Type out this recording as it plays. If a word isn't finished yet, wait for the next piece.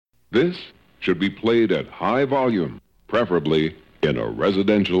This should be played at high volume, preferably in a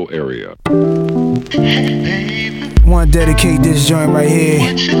residential area. Want to dedicate this joint right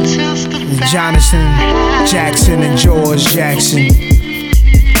here to Jonathan Jackson and George Jackson.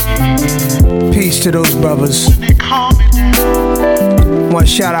 Peace to those brothers. Want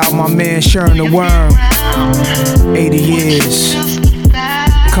to shout out my man Sharon the Worm. 80 years.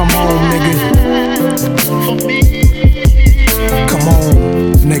 Come home, nigga. Come on,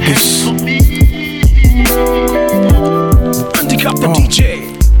 niggas. Undercover DJ.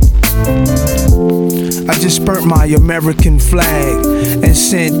 I just burnt my American flag and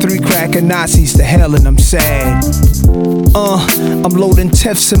sent 3 cracking Nazis to hell, and I'm sad. I'm loading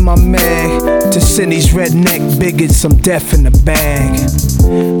Tefs in my mag to send these redneck bigots some death in the bag.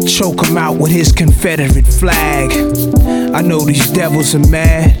 Choke 'em out with his Confederate flag. I know these devils are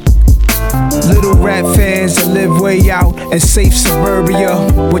mad. Little rap fans that live way out in safe suburbia,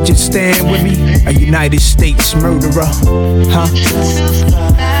 would you stand with me? A United States murderer, huh?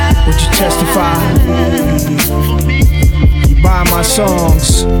 Would you testify? You buy my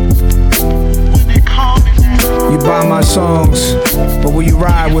songs. You buy my songs, but will you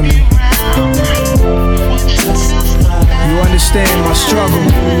ride with me? You understand my struggle.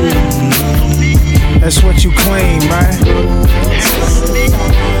 That's what you claim, right?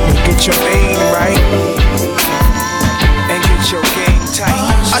 Get your aim right and get your game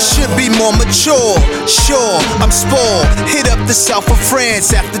tight. I should be more mature, sure, I'm spoiled. Hit up the south of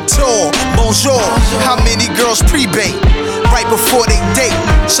France after tour. Bonjour, how many girls pre-bait right before they date,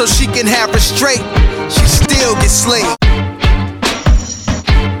 so she can have her straight, she still gets slayed.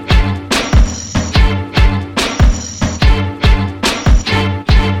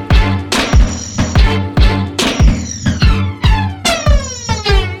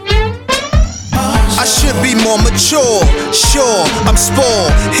 I should be more mature, sure, I'm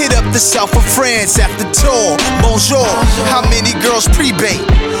spoiled. Hit up the south of France after tour. Bonjour, how many girls pre-bait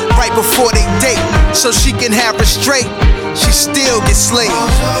right before they date, so she can have her straight, she still gets slayed.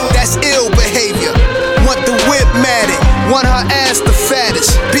 That's ill behavior. Want the whip matted, want her ass the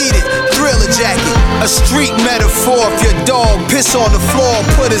fattest. Beat it, thriller jacket. A street metaphor. If your dog piss on the floor,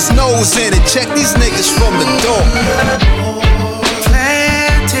 put his nose in it. Check these niggas from the door.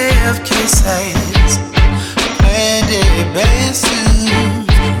 Plenty of kisses, plenty of bases.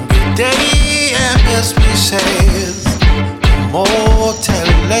 Good day and best wishes. More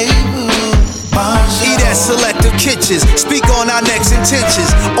label. Eat at selective kitchens, speak on our next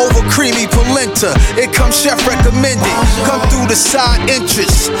intentions. Over creamy polenta, it comes chef recommended. Come through the side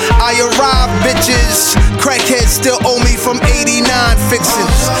entrance, I arrive bitches. Crackheads still owe me from 89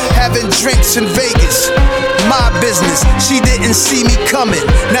 fixins. Having drinks in Vegas, my business. She didn't see me coming,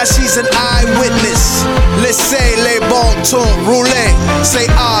 now she's an eyewitness. Laissez les bon ton rouler. Say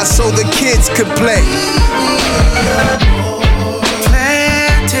ah so the kids could play.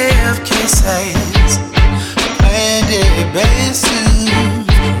 Kisses, plenty of bases.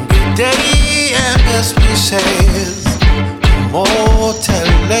 Good day and best wishes. More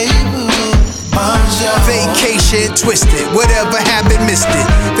label. Vacation twisted, whatever happened, missed it.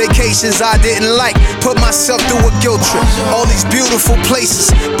 Vacations I didn't like, put myself through a guilt trip. All these beautiful places,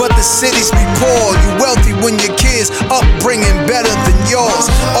 but the cities be poor. You wealthy when your kids upbringing better than yours.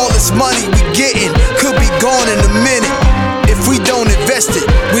 All this money we getting could be gone in a minute. If we don't invest it,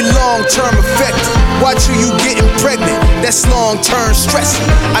 we long-term affected. Watch who you getting pregnant, that's long-term stressing.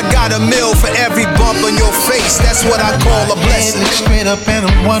 I got a meal for every bump on your face, that's what I call a blessing. Look straight up and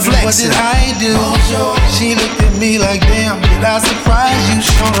I'm wondering what did I do? She looked at me like, damn, did I surprise you?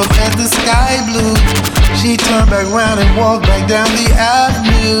 Showed up at the sky blue. She turned back around and walked back down the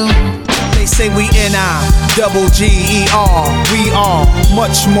avenue. They say we N-I-double-G-E-R. We are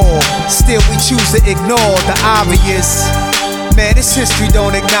much more. Still we choose to ignore the obvious. Man, this history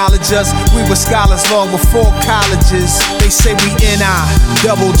don't acknowledge us. We were scholars long before colleges. They say we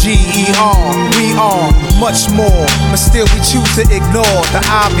N-I-double-G-E-R. We are much more, but still we choose to ignore the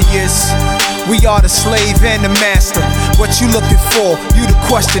obvious. We are the slave and the master. What you looking for? You the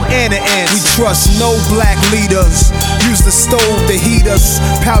question and the answer. We trust no black leaders. Use the stove to heat us.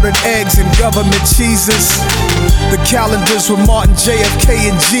 Powdered eggs and government cheeses. The calendars with Martin, JFK,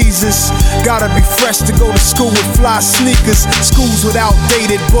 and Jesus. Gotta be fresh to go to school with fly sneakers. Schools with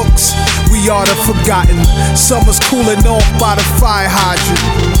outdated books. We are the forgotten. Summer's cooling off by the fire hydrant.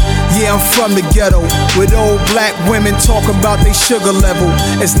 Yeah, I'm from the ghetto, with old black women talking about their sugar level.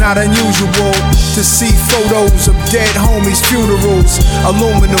 It's not unusual to see photos of dead homies' funerals.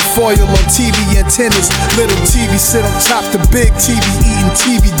 Aluminum foil on TV antennas. Little TV sit on top the big TV eating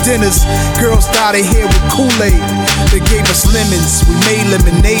TV dinners. Girls dyed their hair with Kool-Aid. They gave us lemons, we made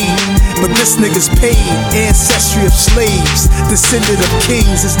lemonade. But this nigga's paid. Ancestry of slaves, descendant of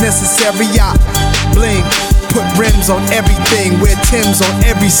kings is necessary. Bling. Put rims on everything, wear Timbs on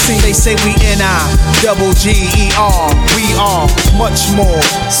every scene. They say we NIGGER, we are much more.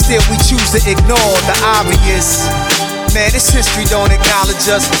 Still we choose to ignore the obvious. Man, this history don't acknowledge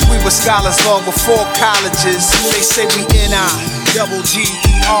us. We were scholars long before colleges. They say we NIGGER, we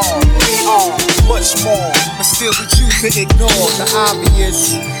are much more. But still we choose to ignore the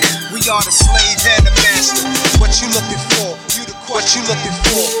obvious. We are the slave and the master. What you looking for? What you looking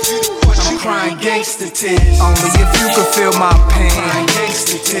for? I'm crying gangster tears. Only if you could feel my pain. Crying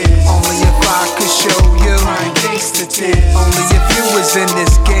gangster tears. Only if I could show you. Crying gangster tears. Only if you was in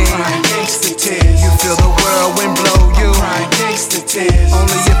this game. Crying gangster tears. You feel the whirlwind blow you. Crying gangster tears.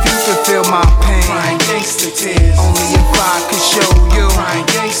 Only if you could feel my pain. Crying gangster tears. Only if I could show you. Crying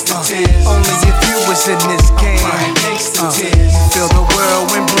gangster tears. Only if you was in this game. Crying gangster tears. You feel the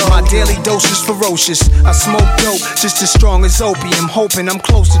whirlwind blow. My daily dose is ferocious. I smoke dope just as strong as opium. Hoping I'm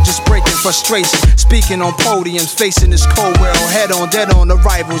close to just breaking frustration. Speaking on podiums, facing this cold world head on, dead on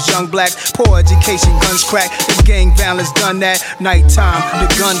arrivals. Young black, poor education, guns crack. The gang violence done that. Nighttime, the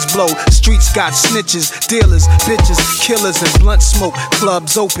guns blow. Streets got snitches, dealers, bitches, killers, and blunt smoke.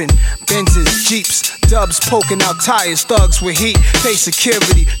 Clubs open, Benzes, Jeeps, dubs poking out tires. Thugs with heat, pay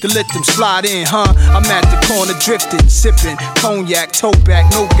security to let them slide in, huh? I'm at the corner drifting, sipping cognac, toe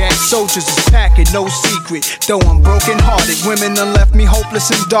back, no gas. Soldiers is packing, no secret. Though I'm broken hearted, women done left me hopeless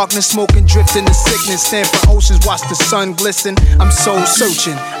in darkness, smoking, drifting to sickness. Stand for oceans, watch the sun glisten. I'm soul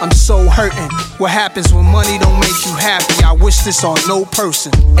searching, I'm so hurting. What happens when money don't make you happy? I wish this on no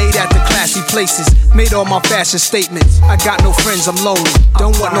person. Ate at the classy places, made all my fashion statements. I got no friends, I'm lonely,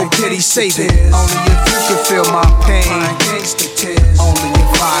 don't want no pity, save it. Only if you could feel my pain. Only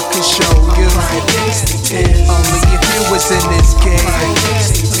if I could show you. Only if you was in this game.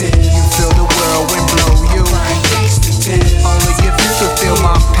 You feel the whirlwind blow you. Only if you could feel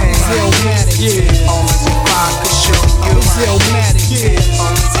my pain. Only if I could show you.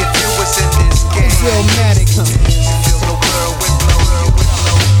 Only if you was in this game. You feel the whirlwind blow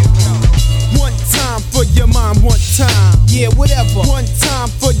you. One time for your mind, one time. Yeah, whatever. One time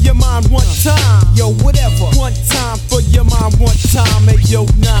for your mind, one time. Yo, whatever. One time for your mind, one time. Hey, yo,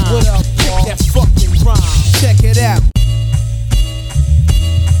 9. What up, Paul? That fucking rhyme. Check it out.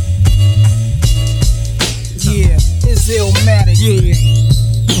 Yeah, it's Illmatic. Yeah.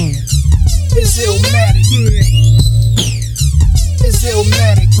 It's Illmatic. Yeah. It's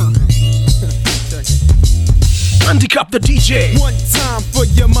Illmatic. Handicap the DJ. One time for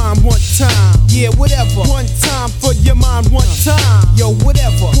your mind, one time. Yeah, whatever. One time for your mind, one time. Yo,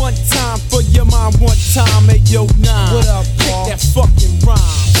 whatever. One time for your mind, one time. Hey, yo, 9. What up, Paul? That fucking rhyme.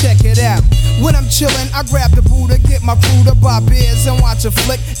 Check it out. When I'm chillin', I grab the Buddha, get my crew to buy beers and watch a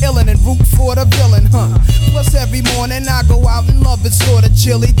flick, illin' and root for the villain, huh? Plus every morning I go out and love it sorta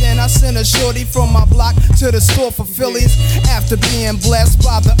chilly. Then I send a shorty from my block to the store for Phillies. After being blessed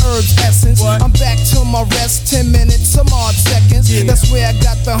by the herbs essence, I'm back to my rest. 10 minutes, some odd seconds. That's where I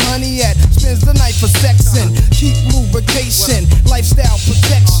got the honey at. Spends the night for sexin'. Keep lubrication, lifestyle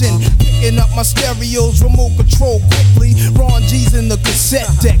protection. Picking up my stereos, remote control quickly. Ron G's in the cassette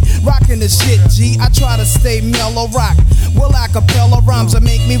deck, rocking the shit, G. I try to stay mellow rock. Well, acapella rhymes that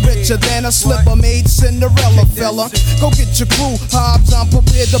make me richer than a slipper-made Cinderella fella. Go get your crew, Hobbs, I'm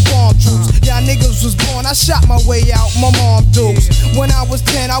prepared to bomb troops. Y'all niggas was born, I shot my way out, my mom dukes. When I was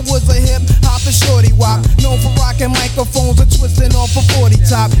 10, I was a hip-hoppin' shorty wop. Known for rocking microphones and twisting off a 40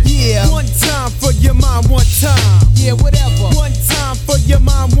 top, yeah. One time for your mind, one time. Yeah, whatever. One time for your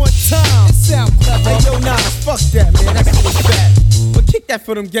mind, one time. It sound clever. Hey, yo, nah, fuck that, man. That's so bad. But kick that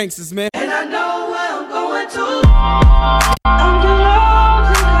for them gangsters, man. And I know where I'm going to. I'm too low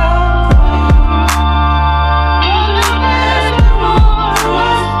to come for you. Ask me for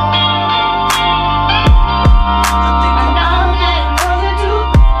us. And I'm getting closer to.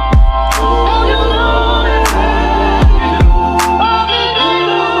 Oh, you know that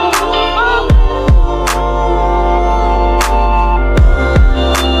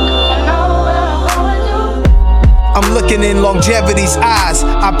I'm looking in longevity's eyes.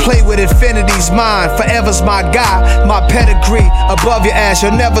 I play with infinity's mind. Forever's my guy, my pedigree. Above your ass,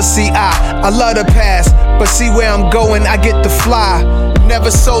 you'll never see I love the past, but see where I'm going, I get to fly.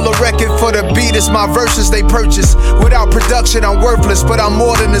 Never sold a record for the beat, it's my verses they purchase. Without production, I'm worthless, but I'm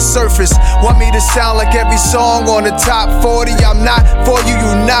more than the surface. Want me to sound like every song on the top 40? I'm not for you,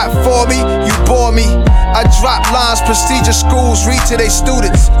 you not for for me, you bore me. I drop lines, prestigious schools read to their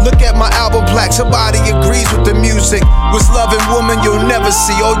students. Look at my album plaque, somebody agrees with the music. Was loving woman you'll never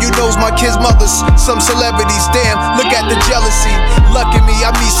see. All you know's my kids' mothers, some celebrities. Damn, look at the jealousy. Lucky me,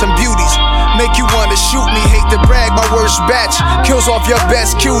 I meet some beauties. Make you wanna shoot me, hate to brag, my worst batch kills off your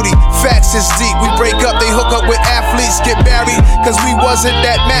best cutie. Facts is deep, we break up, they hook up with athletes. Get married, cause we wasn't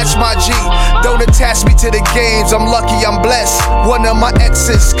that match, my G. Don't attach me to the games, I'm lucky, I'm blessed. One of my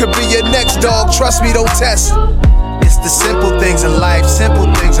exes could be your next dog, trust me, don't test. It's the simple things in life,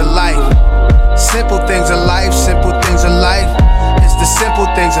 simple things in life. Simple things in life, simple things in life. It's the simple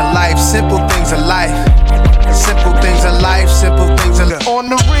things in life, simple things in life. Simple things in life, simple things in life. On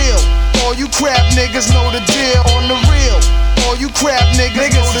the real, all you crap niggas know the deal. On the real, all you crap niggas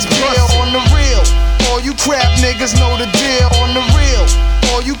know the deal. On the real, all you crap niggas know the deal. On the real,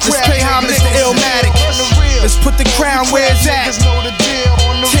 all you crap Let's pay homage to Illmatic. Let's put the crown where it's at.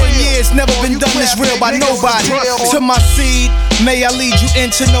 10 years, never been done this real by nobody. To my seed, may I lead you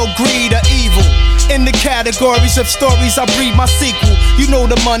into no greed or evil. In the categories of stories, I breed my sequel. You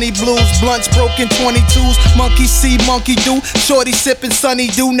know the money blues, blunts broken 22s, monkey see, monkey do. Shorty sipping Sunny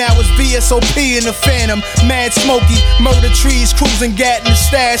Dew, now it's VSOP in the Phantom. Mad Smoky, murder trees, cruising gat in the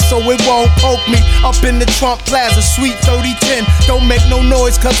stash so it won't poke me. Up in the Trump Plaza, Suite 3010. Don't make no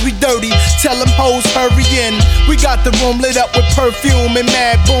noise cause we dirty. Tell them hoes hurry in. We got the room lit up with perfume and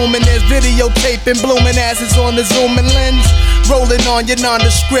mad boom, and there's videotaping, blooming asses on the zooming lens. Rolling on your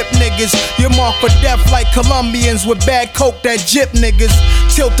nondescript niggas. You're marked for death like Colombians with bad coke that jip niggas.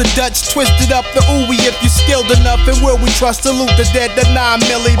 Tilt the Dutch, twisted up the ooey if you skilled enough. And will we trust to loot the dead, the 9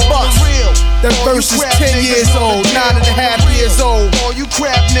 milli bust? That verse is 10 years old, 9.5 years old.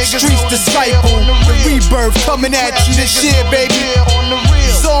 Streets disciple, the rebirth coming at you this year, baby.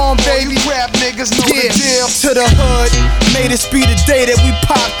 Zone, baby. Yeah, to the hood. May this be the day that we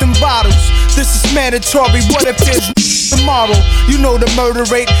pop them bottles. This is mandatory. What if there's tomorrow? You know the murder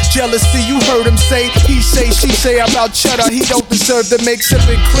rate, jealousy. You heard him say, he say, she say about cheddar. He don't deserve to make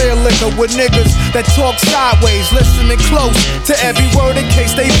sipping clear liquor with niggas that talk sideways, listening close to every word in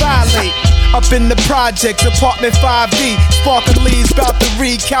case they violate. Up in the projects, apartment 5D, sparking leaves, bout to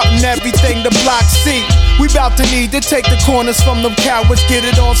read, counting everything the block see. We bout to need to take the corners from them cowards. Get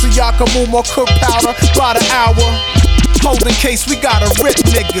it on so y'all can move more cook powder by the hour. Hold in case we gotta rip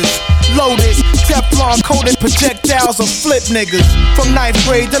niggas. Loaded, Teflon coated projectiles or flip niggas. From 9th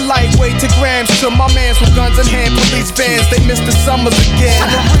grade to lightweight to grams to my mans with guns in hand, police vans, they miss the summers again.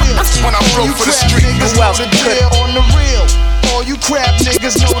 When I broke for the street, who else could? On the real, all you crap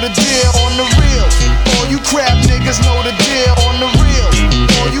niggas know the deal. On the real, all you crap niggas know the deal. On the real,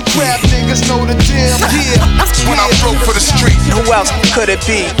 all you crap niggas know the deal. Yeah, when I broke for the street, who else could it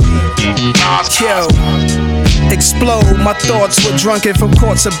be? Yo. Explode, my thoughts were drunken from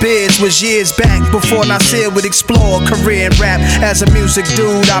courts of beers. Was years back before NASIR would explore a career in rap. As a music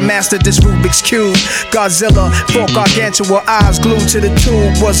dude, I mastered this Rubik's Cube. Godzilla, four gargantuan eyes glued to the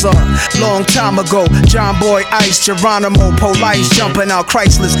tube. Was a long time ago. John Boy Ice, Geronimo, Police jumping out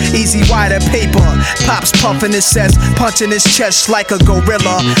Chrysler's, easy white paper. Pops puffing his chest, punching his chest like a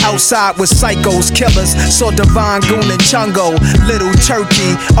gorilla. Outside with psychos, killers. Saw Divine Goon and Chungo. Little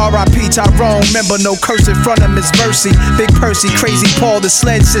Turkey, R.I.P. Tyrone. Remember no curse in front of Miss Mercy. Big Percy, Crazy Paul, the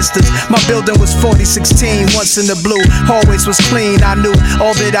Sled Sisters. My building was 4016, once in the blue. Hallways was clean, I knew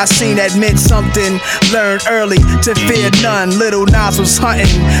all that I seen that meant something. Learned early to fear none. Little Nas was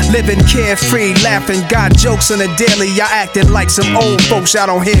hunting, living carefree, laughing. Got jokes on the daily, y'all acting like some old folks, y'all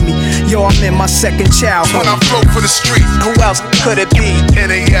don't hear me. Yo, I'm in my second childhood. When I broke for the street, who else could it be?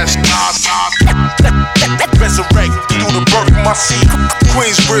 NAS, resurrect through the birth of my seed.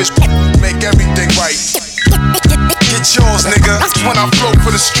 Queensbridge, make everything right. Get yours, nigga. When I broke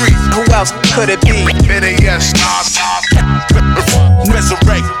for the street, who else could it be? NAS,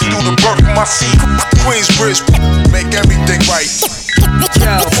 resurrect through the birth of my seed. Queensbridge, make everything right.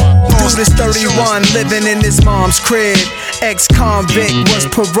 Yo, dude is 31, living in his mom's crib. Ex-convict was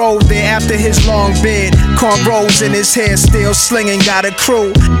paroled there after his long bid. Cornrows in his hair, still slinging, got a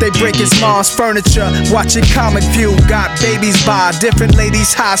crew. They break his mom's furniture, watching Comic View. Got babies by different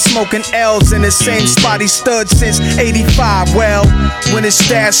ladies high, smoking L's in the same spot he stood since 85. Well, when his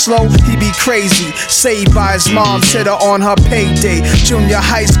stash slow, he be crazy. Saved by his mom's hitter on her payday. Junior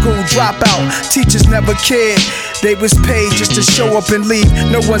high school dropout, teachers never cared. They was paid just to show up and leave.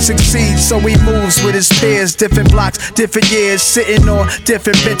 No one succeeds, so he moves with his peers. Different blocks, different years, sitting on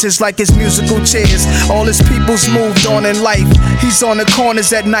different benches like his musical chairs. All his people's moved on in life. He's on the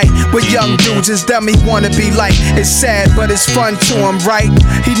corners at night with young dudes. It's them he wanna be like. It's sad, but it's fun to him, right?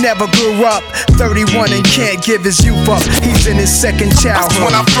 He never grew up, 31 and can't give his youth up. He's in his second childhood.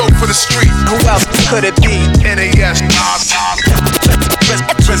 When I flow for the street, Who else could it be? NAS,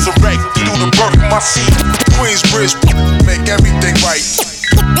 resurrect through the birth of my seed. Queensbridge, make everything right.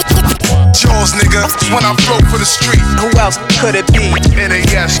 Jaws, nigga, when I flow for the street. Who else could it be?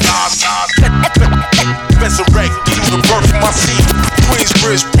 NAS, resurrect through the birth of my seed.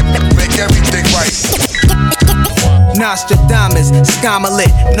 Queensbridge, make everything right. Nostradamus, scammer lit,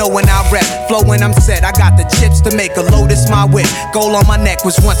 knowing I rep, flowing I'm set. I got the chips to make a lotus my whip. Gold on my neck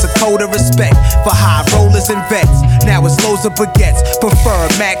was once a code of respect for high rollers and vets. Now it's loads of baguettes. Prefer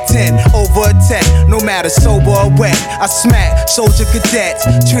Mac 10 over a 10, no matter sober or wet. I smack soldier cadets,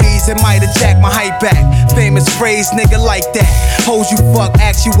 trees and might have jacked my height back. Famous phrase, nigga, like that. Hoes you fuck,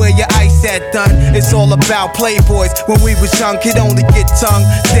 ask you where your ice at done. It's all about playboys. When we was young, could only get tongue.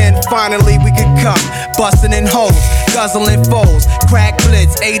 Then finally we could come, bustin' in hoes. Guzzling foes, crack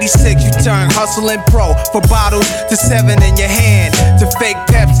blitz, 86, you turn hustling pro. For bottles to 7 in your hand, to fake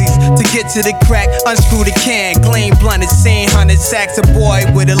Pepsis, to get to the crack, unscrew the can. Clean blunted, seen 100 sacks, a boy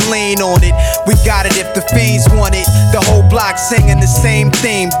with a lean on it. We got it if the fiends want it. The whole block singing the same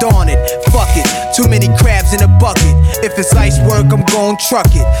theme, dawn it. Fuck it, too many crabs in a bucket. If it's ice work, I'm gon' truck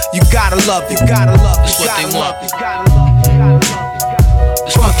it. You gotta love it, you gotta love it, you gotta love it, you gotta love it, you gotta love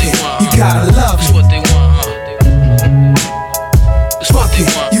it. Fuck it, you gotta love it. what they want. Fuck it,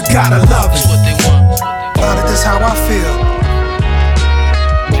 you gotta love it. What they want. This how I feel.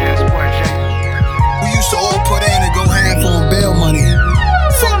 We used to all put in and go half on bail money.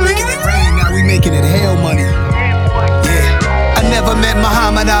 Fuck making it rain, now we making it hell money. Yeah, I never met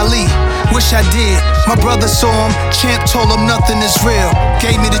Muhammad Ali. Wish I did. My brother saw him, champ told him nothing is real.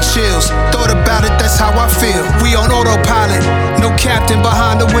 Gave me the chills, thought about it, that's how I feel. We on autopilot, no captain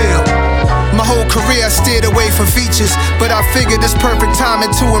behind the wheel. My whole career I steered away from features, but I figured it's perfect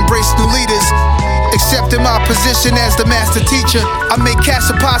timing to embrace new leaders. Accepting my position as the master teacher, I make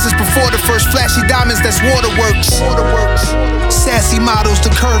cash deposits before the first flashy diamonds, that's waterworks. Sassy models, the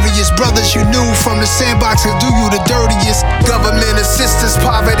curviest brothers you knew from the sandbox and do you the dirtiest. Government assistance,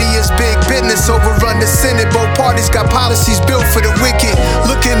 poverty is big business. Overrun the Senate, both parties got policies built for the wicked.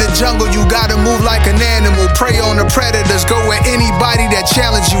 Look in the jungle, you gotta move like an animal. Prey on the predators, go at anybody that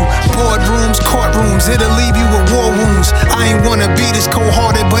challenge you. Boardrooms, courtrooms, it'll leave you with war wounds. I ain't wanna be this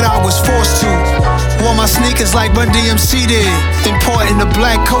cold-hearted, but I was forced to. Wore my sneakers like Run DMC did. Important to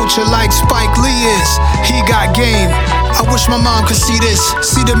black culture like Spike Lee is. He got game. I wish my mom could see this.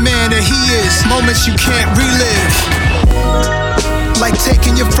 See the man that he is. Moments you can't relive. Like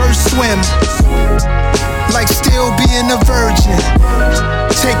taking your first swim. Like still being a virgin.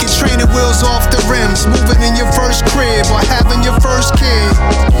 Taking training wheels off the rims. Moving in your first crib or having your first kid.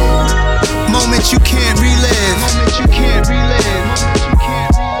 Moments you can't relive.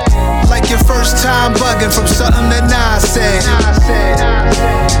 Like your first time bugging from something that Nas said.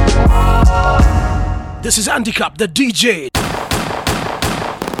 This is Andy Capp, the DJ.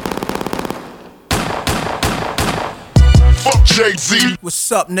 Fuck Jay-Z.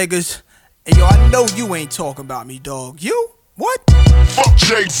 What's up, niggas? Hey, yo, I know you ain't talking about me, dog. You? What? Fuck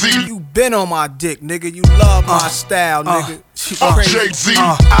Jay-Z. You been on my dick, nigga. You love my style, nigga. Fuck Jay-Z.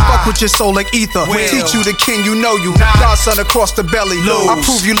 Fuck with your soul like ether. Teach you the king, you know you. Godson across the belly. I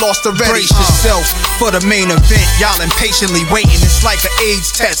prove you lost already. Brace yourself for the main event. Y'all impatiently waiting. It's like an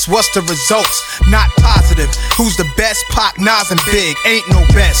AIDS test. What's the results? Not positive. Who's the best? Pac, Nas, and Big. Ain't no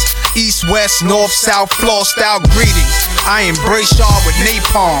best. East, west, north, south, floor style greetings. I embrace y'all with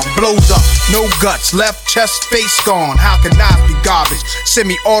napalm. Blows up, no guts. Left chest, face gone. How can Nas be garbage?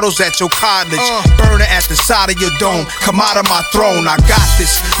 Semi-autos at your cottage. Burner at the side of your dome. Come out of my throne, I got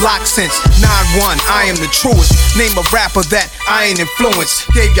this. Locked since 9-1, I am the truest. Name a rapper that I ain't influenced.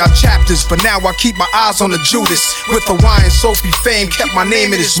 Gave y'all chapters, but now I keep my eyes on the Judas. With Hawaiian Sophie fame, kept my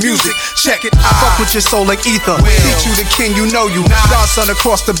name in his music. Check it, fuck with your soul like ether. Teach you the king, you know you. Godson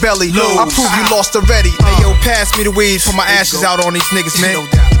across the belly. I prove you lost already. Hey yo, pass me the weed, put my ashes out on these niggas, man.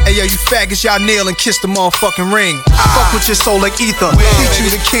 Hey yo, you faggots, y'all kneel and kiss the motherfucking ring. Fuck with your soul like ether. Teach you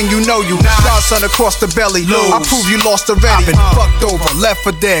the king, you know you. Godson across the belly. I prove you lost already. Been fucked over, left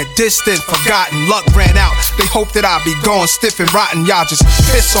for dead, distant, forgotten. Luck ran out. They hope that I be gone, stiff and rotten. Y'all just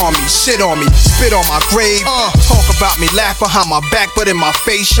piss on me, shit on me, spit on my grave. Talk about me, laugh behind my back, but in my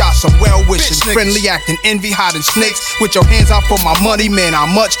face, shot some well-wishing, friendly acting, envy, hiding snakes. With your hands out for my money, man, how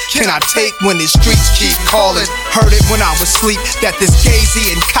much can I take when the streets keep calling? Heard it when I was asleep, that this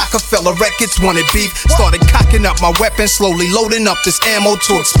Gazy and Cockefeller Records wanted beef. Started cocking up my weapon, slowly loading up this ammo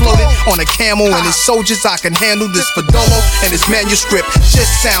to explode it on a camel and his soldiers. I can handle this Fadolo and his manuscript.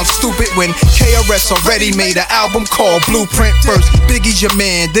 Just sounds stupid when KRS already made an album called Blueprint. First, Biggie's your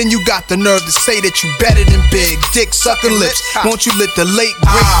man, then you got the nerve to say that you better than Big. Dick sucking lips, won't you let the late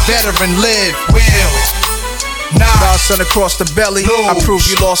great veteran live? Godson across the belly, I prove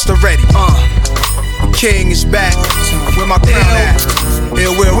you lost already. King is back, where my crown at?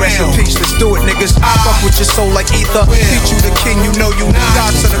 Ill will, rest in peace, let's do it, niggas. Fuck with your soul like ether. Teach you the king, you know you.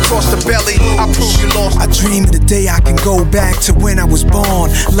 Godson across the belly, I prove you lost. I dream of the day I can go back to when I was born,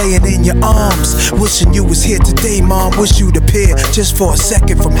 laying in your arms, wishing you was here today, mom. Wish you'd appear just for a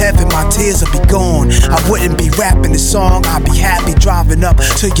second from heaven. My tears would be gone. I wouldn't be rapping this song. I'd be happy driving up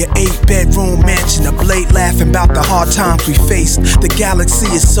to your 8-bedroom mansion, up late laughing about the hard times we faced. The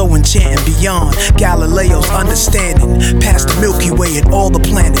galaxy is so enchanting beyond Galileo's understanding. Past the Milky Way and all the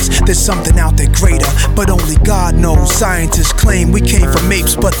planets, there's something out there greater, but only God knows. Scientists claim we came from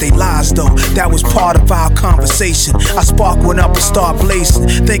apes, but they lies though. That was part of our conversation. I spark one up and start blazing,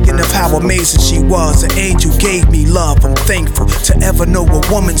 thinking of how amazing she was. An angel gave me love. I'm thankful to ever know a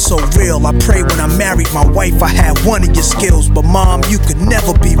woman so real. I pray when I married my wife I had one of your skills, but mom, you could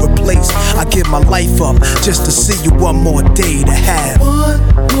never be replaced. I give my life up just to see you one more day to have one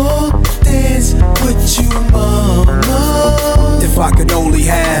more dance with you, mama. If I could only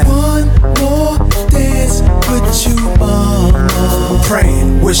have one more dance with you, mama.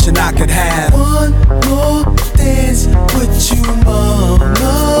 Praying, wishing I could have one more dance with you,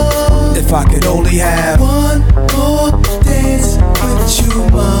 mama. If I could only have one more dance with you,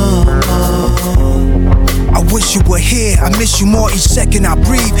 mama. I wish you were here, I miss you more each second I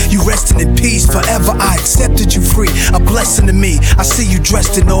breathe. You resting in peace, forever I accepted you free. A blessing to me, I see you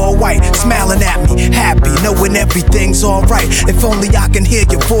dressed in all white, smiling at me, happy, knowing everything's alright. If only I can hear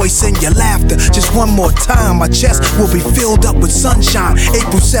your voice and your laughter just one more time, my chest will be filled up with sunshine.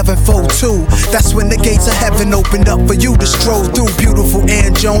 April 7th, 02, that's when the gates of heaven opened up for you to stroll through. Beautiful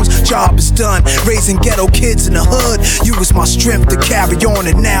Ann Jones, job is done, raising ghetto kids in the hood. You was my strength to carry on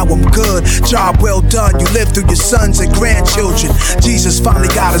and now I'm good. Job well done, you live through your sons and grandchildren. Jesus finally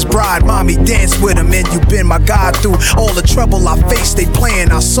got his bride, mommy danced with him, and you been my God through all the trouble I faced. They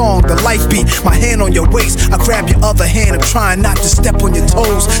playing our song, the life beat, my hand on your waist, I grab your other hand, I'm trying not to step on your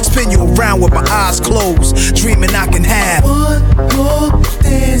toes, spin you around with my eyes closed, dreaming I can have one more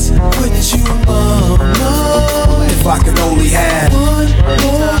dance with you, mama. If I could only have one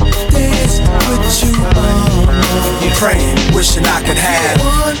more dance with you, mama. Praying, wishing I could have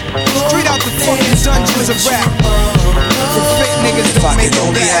Straight out the fucking dungeons of rap. For fake niggas that make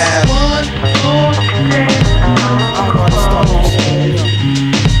it back.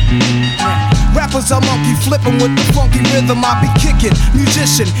 Rappers are monkey flipping with the funky rhythm I be kicking.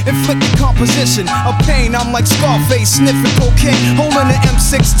 Musician, inflicting composition of pain. I'm like Scarface, sniffing cocaine, holding an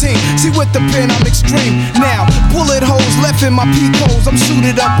M16. See with the pen I'm extreme. Now, bullet holes left in my peak holes. I'm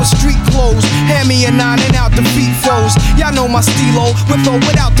suited up with street clothes. Hand me a 9 and out the feet foes. Y'all know my stilo, with or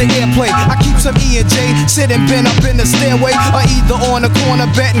without the airplay. I keep some E and J, sitting bent up in the stairway, or either on the corner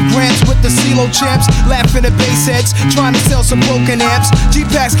betting grants with the CeeLo champs. Laughing at bass heads, trying to sell some broken amps.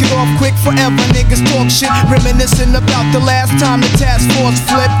 G-Packs get off quick forever. Niggas talk shit, reminiscing about the last time the task force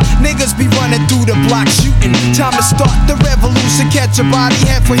flipped. Niggas be running through the block shooting. Time to start the revolution. Catch a body,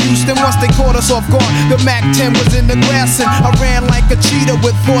 head for Houston. Once they caught us off guard, the Mac 10 was in the grass, and I ran like a cheetah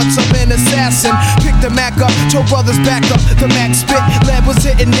with thoughts of an assassin. Picked the Mac up, told brothers back up. The Mac spit, lead was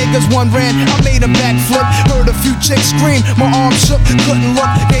hitting niggas. One ran, I made a backflip. Heard a few chicks scream, my arm shook, couldn't look.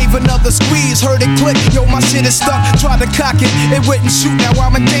 Gave another squeeze, heard it click. Yo, my shit is stuck. Tried to cock it, it wouldn't shoot. Now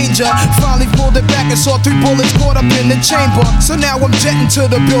I'm in danger. Finally pulled it back and saw 3 bullets caught up in the chamber. So now I'm jetting to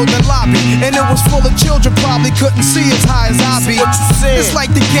the building lobby, and it was full of children, probably couldn't see as high as I be. It's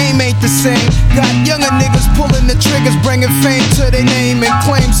like the game ain't the same. Got younger niggas pulling the triggers, bringing fame to their name and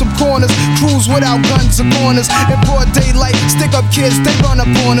claim some corners. Crews without guns or corners. In broad daylight, stick up kids, they run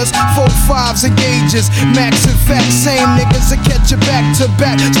up on us. 4-5s and gauges, max and facts. Same niggas that catch you back to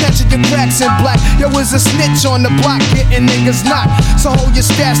back, snatching your cracks in black. Yo, is a snitch on the block, getting niggas knocked. So hold your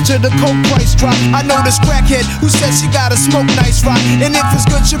stats to the coke price. drop. I know this crackhead who says she gotta smoke nice rock. And if it's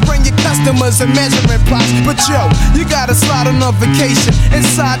good, you bring your customers and measuring plots. But yo, you gotta slide on a vacation.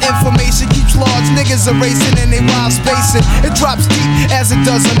 Inside information keeps large niggas erasing and they wild spacing. It drops deep as it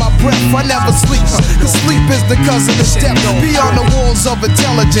does in my breath. I never sleep, cause sleep is the cousin of step. Beyond the walls of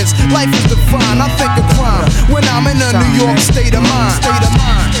intelligence, life is defined. I think of crime when I'm in a New York state of mind. State of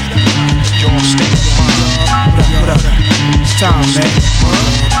mind. York state of mind. What up? It's time, man.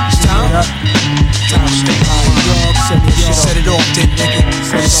 It's time. Set it off, then,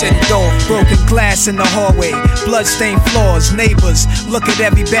 nigga. Set it off. Broken glass in the hallway, bloodstained floors, neighbors. Look at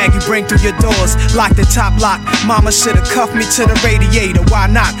every bag you bring through your doors. Lock the top lock. Mama should've cuffed me to the radiator. Why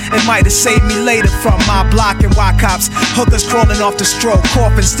not? It might've saved me later from my block and why cops. Hookers crawling off the stroke,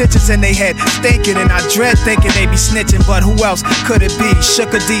 coughing stitches in their head, stinking, and I dread thinking they be snitching. But who else could it be?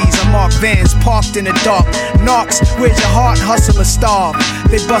 Sugar D's, I mark vans parked in the dark. Knocks, where's your heart? Hustle or starve.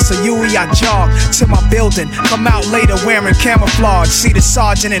 They bust a Yui, I jog to my building. Come out later wearing camouflage. See the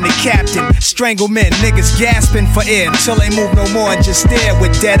sergeant and the captain. Strangle men, niggas gasping for air until they move no more and just stare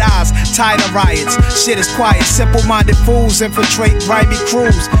with dead eyes. Tired of riots, shit is quiet. Simple-minded fools infiltrate grimy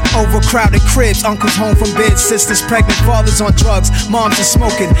crews. Overcrowded cribs, uncles home from bed, sisters pregnant, fathers on drugs, moms are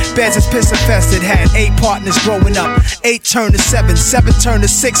smoking, beds is piss infested. Had 8 partners growing up, 8 turned to 7, 7 turned to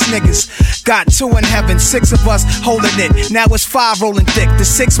 6 niggas. Got 2 in heaven, 6 of us holding it. Now it's 5 rolling thick. The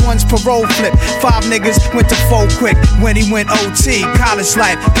 6 ones parole flip. 5 niggas went to 4 quick when he went OT. College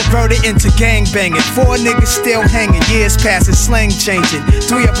life converted into gang banging. 4 niggas still hanging. Years passing, slang changing.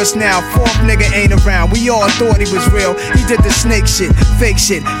 3 of us now, 4th nigga ain't around. We all thought he was real. He did the snake shit, fake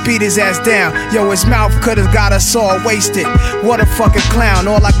shit, beat his ass down. Yo, his mouth could've got us all wasted. What a fucking clown.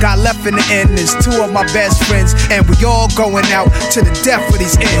 All I got left in the end is 2 of my best friends, and we all going out to the death for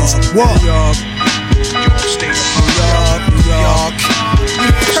these ends. What? New York, New York. You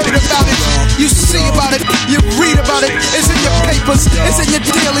heard about it, you see about it, you read about it. It's in your papers, it's in your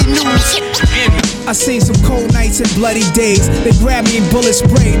daily news. I seen some cold nights and bloody days. They grabbed me and bullet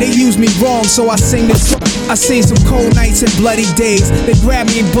spray. They used me wrong, so I sing this song. I seen some cold nights and bloody days. They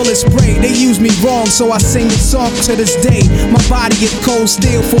grabbed me and bullet spray. They used me wrong, so I sing this song to this day. My body is cold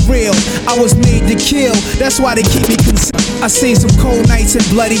steel for real. I was made to kill, that's why they keep me concealed. I seen some cold nights and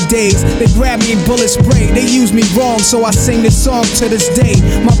bloody days. They grabbed me and bullet spray. They used me wrong, so I sing this song to this day.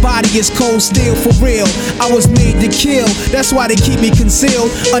 My body is cold steel for real. I was made to kill, that's why they keep me concealed.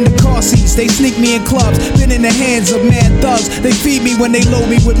 Under car seats, they sneak me in clubs. Been in the hands of mad thugs. They feed me when they load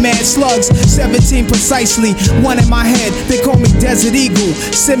me with mad slugs. 17 precisely, 1 in my head. They call me Desert Eagle.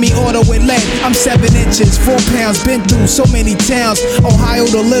 Semi-auto with lead. I'm 7 inches, 4 pounds. Been through so many towns. Ohio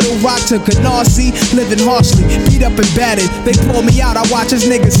to Little Rock to Canarsie. Living harshly, beat up and battered. They pull me out, I watch as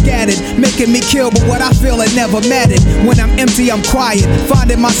niggas scattered. Making me kill, but what I feel it never mattered. When I'm empty, I'm quiet.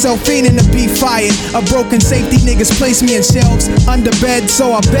 Finding myself fiending to be fired. A broken safety, niggas place me in shelves under bed,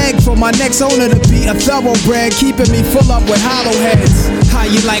 so I beg for my next owner to be a thoroughbred, keeping me full up with hollow heads. How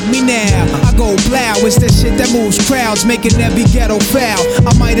you like me now? I go blow, it's that shit that moves crowds, making every ghetto foul.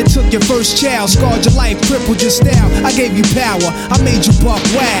 I might have took your first child, scarred your life, crippled your style. I gave you power, I made you buck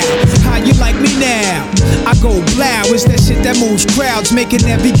wow. How you like me now? I go blow, it's that shit that moves crowds, making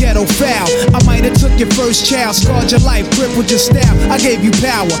every ghetto foul. I might have took your first child, scarred your life, crippled your style. I gave you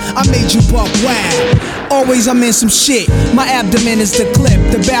power, I made you buck wow. Always I'm in some shit, my abdomen is the clip,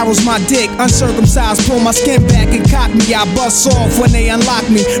 the barrel's my dick. Uncircumcised, pull my skin back and cock me. I bust off when they unlock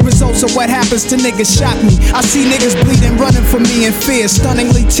me. Results of what happens to niggas shock me. I see niggas bleeding, running from me in fear.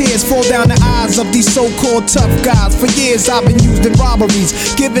 Stunningly tears fall down the eyes of these so-called tough guys. For years I've been used in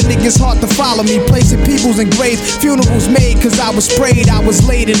robberies, giving niggas heart to follow me, placing peoples in graves. Funerals made cause I was sprayed. I was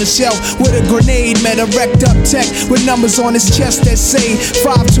laid in a shelf with a grenade. Met a wrecked up tech with numbers on his chest that say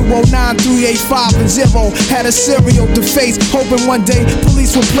 5209 385 and 0. Had a serial to face, hoping one day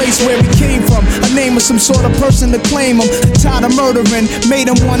police will place where he came from. A name of some sort of person to claim him. Tired of murdering, made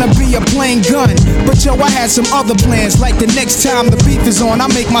him wanna be a plain gun. But yo, I had some other plans. Like the next time the beef is on, I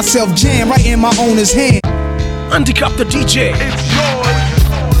make myself jam right in my owner's hand. Andy Capp, the DJ. It's yours.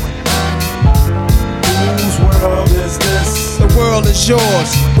 Whose world is this? The world is yours.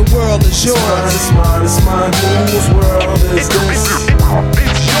 The world is yours. It's mine, it's mine, it's mine. Whose world is this?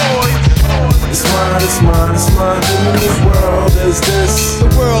 It's yours. It's mine, it's mine, it's mine. Whose world is this?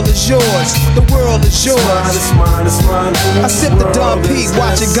 The world is yours, the world is yours. It's mine, it's mine, it's mine. I sip the Don Pete,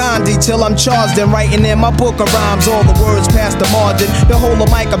 watching Gandhi till I'm charged and writing in my book of rhymes. All the words past the margin, the whole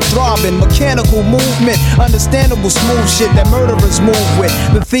of mic I'm throbbing. Mechanical movement, understandable smooth shit that murderers move with.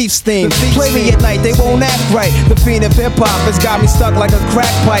 The thief's theme, play me at night, they won't act right. The fiend of hip hop has got me stuck like a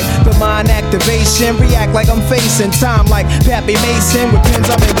crack pipe. The mind activation, react like I'm facing time like Pappy Mason. With pins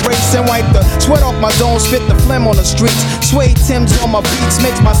I'm embracing, wipe the sweat off my dome, spit the phlegm on the streets. Suede Timbs on my beats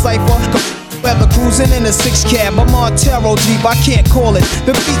makes my cipher. Weather cruising in a 6 cab, I'm on Montero Jeep, I can't call it.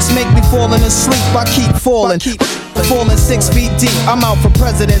 The beats make me falling asleep, I keep falling. Falling 6 feet deep, I'm out for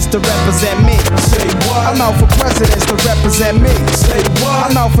presidents to represent me. Say what? I'm out for presidents to represent me. Say what?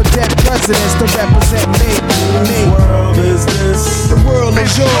 I'm out for dead presidents to represent me. Whose world is this? The world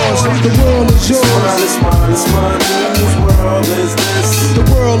is yours, the world is yours. It's mine, it's mine, it's mine. Whose world is this? The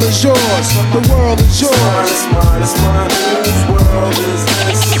world is yours, the world is yours. It's mine, it's mine, whose world is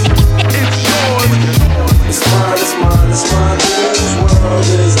this? It's mine, it's mine, it's mine. Whose world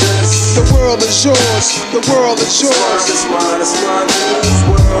is this? The world is yours, the world is yours. It's mine, it's mine, whose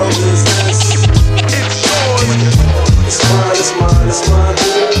world is this? It's mine, it's mine, it's mine.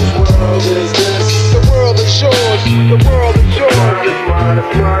 Whose world is this? The world is yours, the world is yours. It's mine,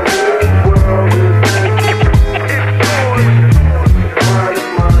 it's mine, whose world is this? It's mine,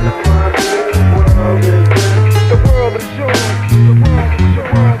 it's mine, it's mine. Whose world is this? The world is yours, the world is yours.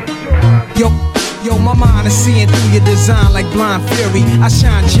 Yo, my mind is seeing through your design like blind fury. I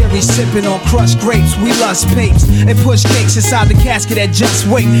shine cherry, sipping on crushed grapes. We lust papes and push cakes inside the casket that just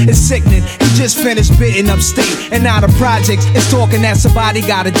wait. It's sickening. He just finished bidding upstate, and now the projects is talking that somebody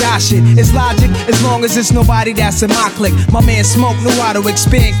gotta die shit. It's logic as long as it's nobody that's in my clique. My man Smoke knew how to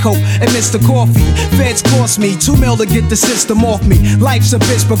expand coke and Mr. Coffee. Feds cost me $2 mil to get the system off me. Life's a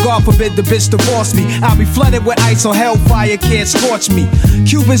bitch, but God forbid the bitch divorce me. I'll be flooded with ice or hellfire can't scorch me.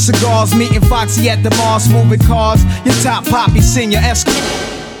 Cuban cigars, meeting Foxy at the Mars, moving cars. Your top poppy, senior escort.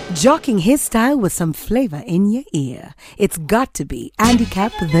 Jocking his style with some flavor in your ear. It's got to be Andy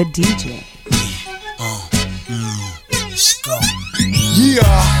Capp, the DJ. Let's go. Yeah.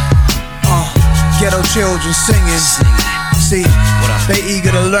 Ghetto children singing. See, they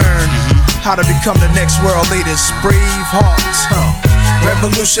eager to learn how to become the next world leaders. Brave hearts.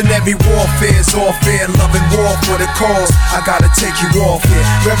 Revolutionary warfare's all fair, loving war for the cause. I gotta take you off here.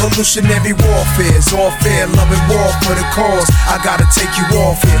 Revolutionary warfare's all fair, loving war for the cause. I gotta take you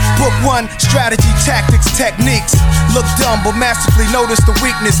off here. Book 1, strategy, tactics, techniques. Look dumb, but masterfully notice the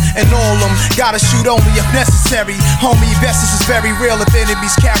weakness in all them. Gotta shoot only if necessary. Homie, Vestas is very real if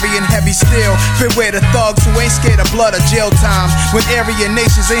enemies carrying heavy steel. Beware the thugs who ain't scared of blood or jail time. When Aryan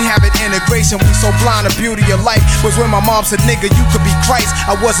nations ain't having integration, we so blind the beauty of life was when my mom said, nigga, you could be Christ.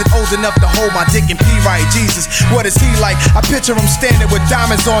 I wasn't old enough to hold my dick and pee right. Jesus, what is he like? I picture him standing with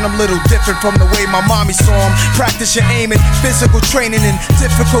diamonds on him, little different from the way my mommy saw him. Practice your aiming, physical training in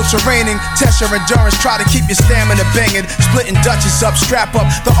difficult terraining. Test your endurance, try to keep your stamina banging. Splitting Dutchies up, strap up.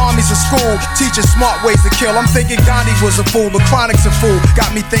 The army's a school, teaching smart ways to kill. I'm thinking Gandhi was a fool, the chronic's a fool.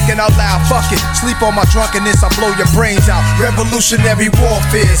 Got me thinking out loud, fuck it. Sleep on my drunkenness, I blow your brains out. Revolutionary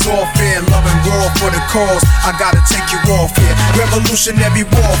warfare's all fair, loving war for the cause. I gotta take you off here. Revolutionary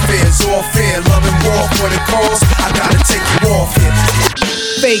warfare's all fair, loving war for the cause. I gotta take you off here.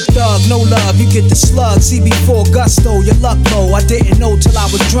 Fake thug, no love, you get the slug. CB4 gusto, your luck low. I didn't know till I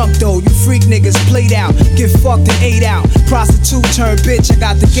was drunk though. You freak niggas played out, get fucked and ate out. Prostitute turned bitch, I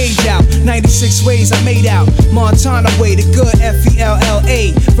got the gauge out. 96 ways I made out. Montana way, the good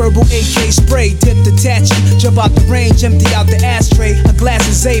FELLA. Verbal AK spray, dipped attach you. Jump out the range, empty out the ashtray. A glass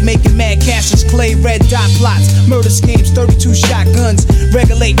of Zay, making mad cashes. Clay, red dot plots, murder schemes, 32 shotguns.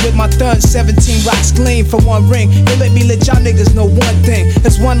 Regulate with my thuns, 17 rocks gleam for one ring. They let me let y'all niggas know one thing.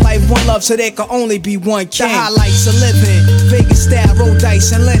 There's one life, one love, so there can only be one king. The highlights of living, Vegas style, roll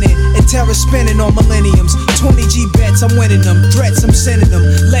dice and linen, and terror spinning on millenniums. 20 G bets, I'm winning them. Threats, I'm sending them.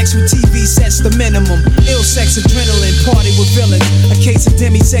 Lex with TV sets the minimum. Ill sex, adrenaline, party with villains. A case of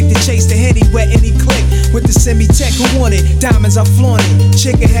demisec to chase the henny, wet any click. With the semi-tech who want it, diamonds I flaunt it.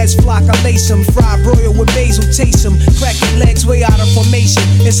 Chicken heads flock, I lace them. Fried broil with basil, taste them. Cracking legs way out of formation.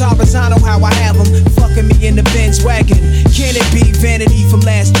 It's horizontal how I have them. Fucking me in the Benz wagon. Can it be vanity from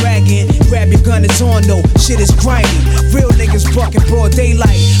Last Dragon? Grab your gun, it's on though. Shit is grimy. Real niggas bucking broad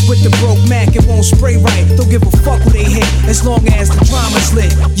daylight. With the broke Mac, it won't spray right. Don't give a fuck who they hit, as long as the drama's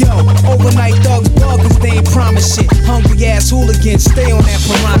lit. Yo, overnight thugs buggers, they ain't promise shit. Hungry ass hooligans, stay on that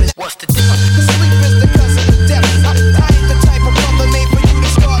piranha. What's the difference? The sleep is the cousin of death. I ain't the type of brother made for you to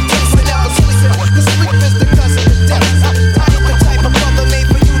start testing ever sleeping. The sleep is the cousin of death. I ain't the type of brother made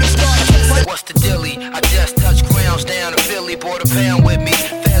for you to start testing.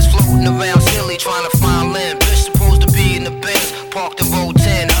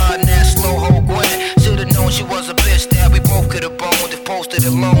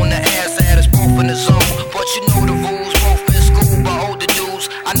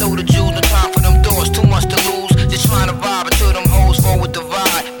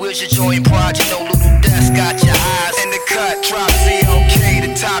 Where's your joint project? No little desk, got your eyes in the cut. Drop ZLK,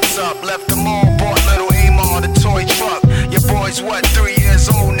 the top's up. Left them all, bought little Amar, the toy truck. Your boy's what, 3 years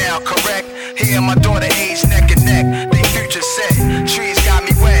old now, correct? Here my daughter age neck and neck. They future set. Trees got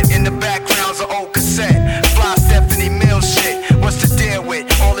me wet. In the background's an old cassette. Fly Stephanie Mills shit. What's the deal with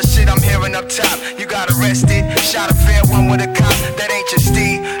all the shit I'm hearing up top? You got arrested, shot a fair one with a cop. That ain't your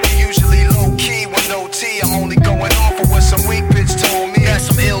Steve. You usually low key with no T. I'm only going off of what some weak bitch told me. That's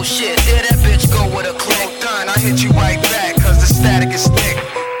some ill shit. There that bitch go with a cloak done. I hit you right back, cause the static is thick.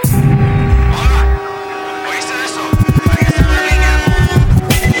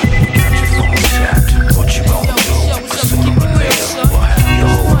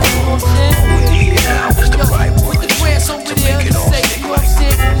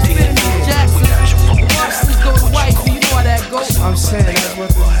 I'm saying that's what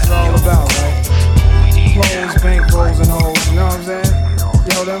this is all about, right? Clothes, bank rolls, and hoes, you know what I'm saying?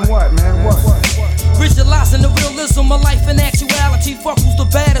 Yo, then what, man? What? Visualizing the realism of life and actuality. Fuck who's the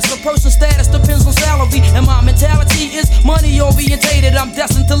baddest. A person's status depends on salary. And my mentality is money orientated. I'm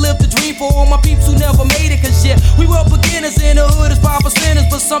destined to live the dream for all my peeps who never made it. Cause yeah, we were beginners in the hood as 5%ers.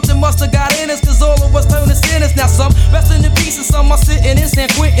 But something must have got in us, cause all of us turning sinners. Now some resting in peace and some are sitting in San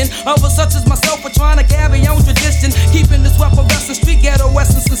Quentin. Others such as myself are trying to carry on tradition. Keeping this weapon wrestling street ghetto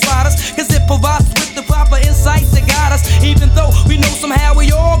essence inside us. Cause it provides us with the proper insight to guide us. Even though we know somehow we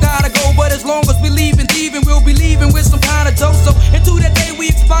all gotta go. But as long as we leave and thieving, we'll be leaving with some kind of dope. So into that day we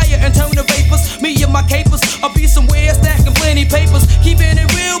expire and turn to vapors. Me and my capers, I'll be somewhere stacking plenty papers. Keeping it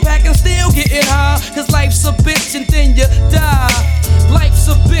real, packing still getting high. Cause life's a bitch and then you die. Life's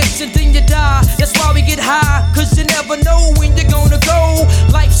a bitch and then you die. That's why we get high, cause you never know when you're gonna go.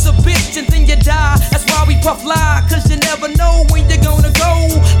 Life's a bitch and then you die. That's why we puff lie, cause you never know when you're gonna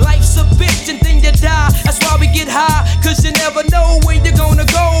go. Life's a bitch and then you die. That's why we get high, cause you never know when you're gonna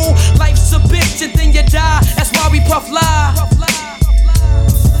go. Life's a bitch and then you die. That's why we puff lie.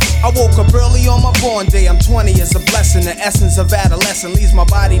 I woke up early on my born day. I'm 20 is a blessing. The essence of adolescence leaves my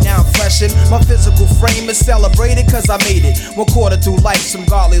body now freshened. My physical frame is celebrated cause I made it. 1/4 through life, some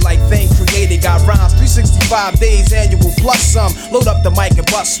godly like thing created. Got rhymes 365 days annual plus some. Load up the mic and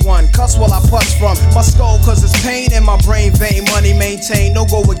bust one. Cuss while I puss from my skull cause it's pain in my brain vein. Money maintained, no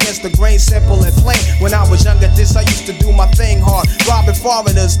go against the grain, simple and plain. When I was younger this I used to do my thing hard. Robbing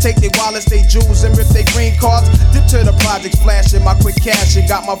foreigners, take their wallets, they jewels and rip their green cards. Dip to the projects, flashing my quick cash and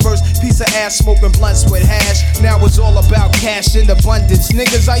got my first piece of ass smoking blunts with hash. Now it's all about cash in abundance.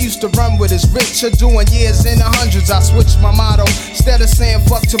 Niggas I used to run with is rich, are doing years in the hundreds. I switched my motto. Instead of saying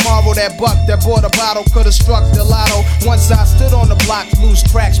fuck tomorrow, that buck that bought a bottle could've struck the lotto. Once I stood on the block, loose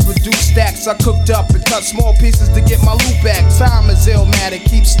cracks, produced stacks. I cooked up and cut small pieces to get my loot back. Time is illmatic,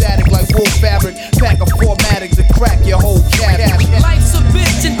 keep static like wool fabric. Pack a 4-matic to crack your whole cat. Life's a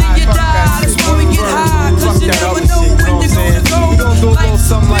bitch and then you die. That's why we get high, cause you never know when you're gonna go. We gon' do a little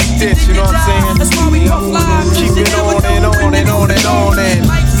something like this, you know what I'm saying? That's why we puff fly, Keep it on and on and on and on and,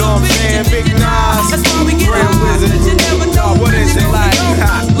 you know what I'm saying? Big Nas, that's why we get Grand high, Wizard. cause you never know What is it like? You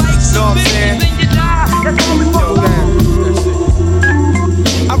know what I'm saying?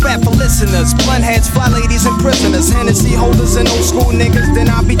 I rap for listeners, blunt heads, fly ladies and prisoners, Hennessy holders and old school niggas, then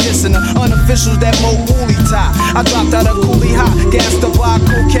I be dissing her. Unofficials that mo woolly tie. I dropped out of coolie high, gas the bar,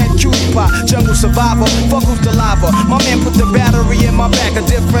 cocaine, cutie pie, jungle survivor, fuck who's the lava. My man put the battery in my back, a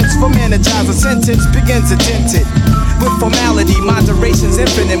difference from energizer. Sentence begins attempted with formality, moderation's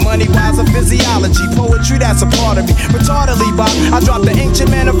infinite. Money wise of physiology, poetry that's a part of me. Retardedly bop, I dropped the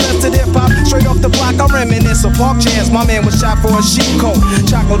ancient manifested hip hop straight off the block. I reminisce of park jams. My man was shot for a sheep coat.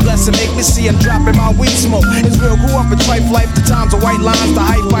 Chocolate blessing make me see him dropping my weed smoke. It's real, grew up in trife life. The times of white lines, the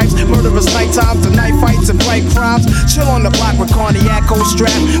hype pipes, murderous night times, the night fights and bright crimes. Chill on the block with cognac, cold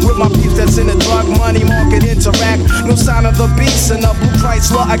strap. With my peeps that's in the drug money market interact. No sign of the beast and a blue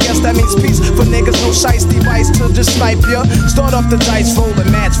Chrysler. I guess that means peace for niggas. No shiesty vice to just snipe ya. Start up the dice, roll a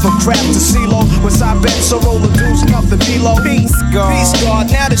match for crap to CeeLo. With side bets, so roll the deuce, nothing below. Peace God. Peace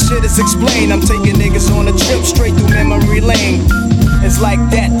God. Now the shit is explained. I'm taking niggas on a trip straight through memory lane. It's like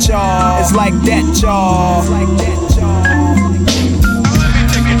that, y'all. It's like that, y'all. It's like that, y'all. Let me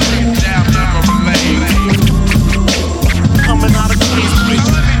take a trip down memory lane. Coming out of Queensbridge.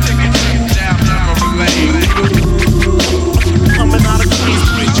 Let me take a trip down memory lane. Coming out of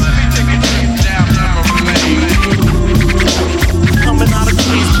Queensbridge. Let me take a trip down memory lane. Coming out of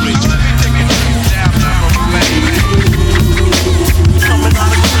Queensbridge. Let me take a trip down memory lane. Coming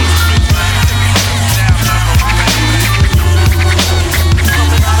out of Queensbridge. Let me take a trip down memory lane.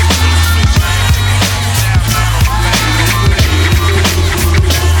 Coming out of Queensbridge. Let me take a trip down memory lane.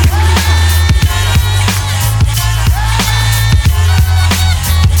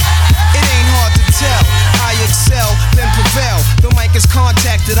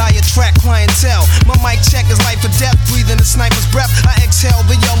 mic check is life or death, breathing a sniper's breath. I exhale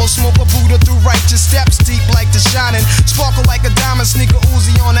the yellow smoke of Buddha through righteous steps, deep like the shining, sparkle like a diamond, sneaker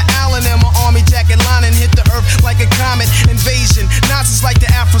Uzi on the island, and my army jacket lining hit the earth like a comet invasion. Nazis like the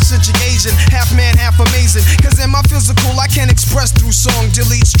Afrocentric Asian, half man, half amazing. Cause in my physical, I can express through song,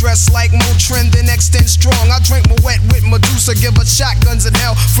 delete stress like Motrin, then extend strong. I drink my wet with Medusa, give her shotguns in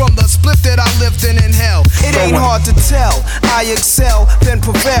hell from the split that I lived in hell. It ain't hard to tell, I excel, then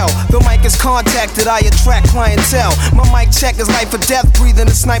prevail. The mic is contacted, I attract clientele. My mic check is life or death, breathing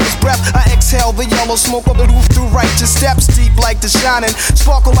a sniper's breath. I exhale the yellow smoke of the roof through righteous steps, deep like the shining,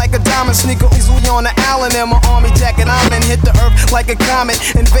 sparkle like a diamond, sneaker Uzi on the island, and my army jacket on and hit the earth like a comet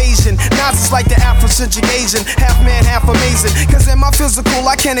invasion. Nazis like the Afrocentric Asian, half man, half amazing. Cause in my physical,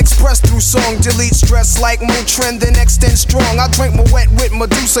 I can express through song, delete stress like Motrin, then extend strong. I drink my wet with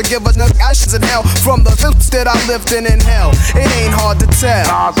Medusa, give her ashes in hell from the filth that I lived in hell. It ain't hard to tell.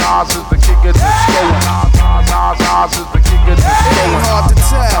 Nas is the kicker that's going. Nas is the kicker that's going. It ain't hard to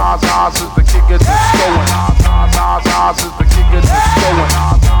tell. Nas is the kicker that's going. Nas is the kicker that's going.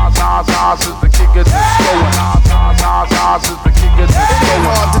 Nas is the kicker that's going. Nas is the kicker that's going. It ain't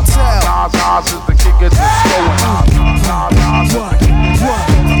hard to tell. Nas is the kicker that's going.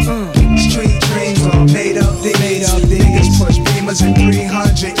 Street dreams are made up these. Niggas push beamers and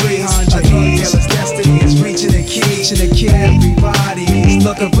 300 E's. A drug dealer's destiny is reaching a key. Everybody's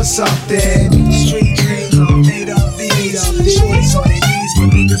looking for something. Street dreams are made up these. Shorties on their knees, but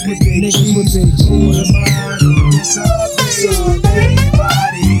niggas with big cheese. Who am I? It's up.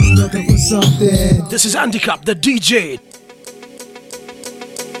 Everybody's looking for something. This is Andy Capp, the DJ.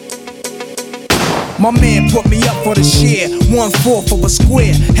 My man put me up for the share, 1/4 of a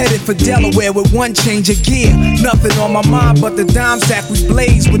square, headed for Delaware with one change of gear. Nothing on my mind but the dime sack we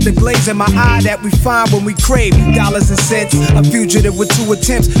blaze, with the glaze in my eye that we find when we crave dollars and cents. A fugitive with 2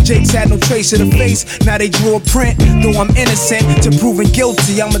 attempts, Jakes had no trace of the face, now they drew a print. Though I'm innocent to proving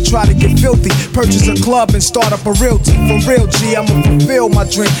guilty, I'ma try to get filthy, purchase a club and start up a realty. For real G, I'ma fulfill my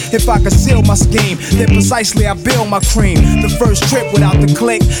dream. If I conceal my scheme, then precisely I build my cream. The first trip without the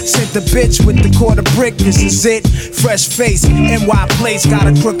click, sent the bitch with the quarter brick, this is it. Fresh face, NY place, got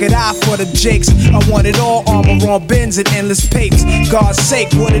a crooked eye for the Jakes. I want it all, armor on bins and endless papes. God's sake,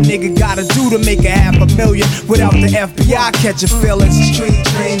 what a nigga gotta do to make $500,000 without the FBI catching feelings? Street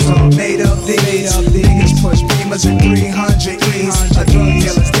dreams are made up these. Niggas push beamers and 300 E's. A drug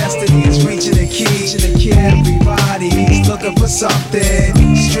dealer's destiny is reaching a key. Everybody's looking for something.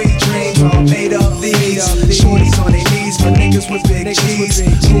 Street dreams are made up these. Shorties on their knees, but niggas with big cheese.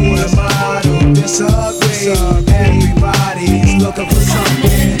 Who am I to disagree? Everybody's looking for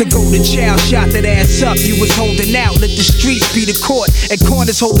something. The golden child shot that ass up, you was holding out. Let the streets be the court and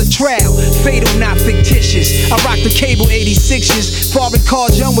corners hold the trial. Fatal, not fictitious. I rock the cable 86s. Foreign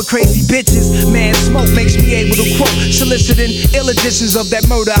cars young with crazy bitches. Man, smoke makes me able to quote, soliciting ill editions of that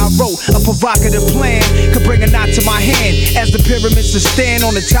murder I wrote. A provocative plan could bring a knot to my hand as the pyramids to stand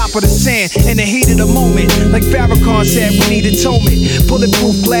on the top of the sand. In the heat of the moment, like Farrakhan said, we need atonement.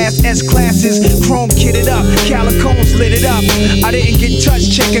 Bulletproof glass, S-classes, chrome kitted up, calicones lit it up. I didn't get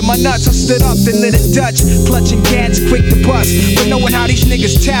touched, checking my nuts. I stood up and lit it Dutch, clutching cats quick to bust. But knowing how these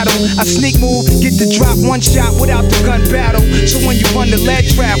niggas tattle, I sneak move, get the drop, one shot without the gun battle. So when you run the lead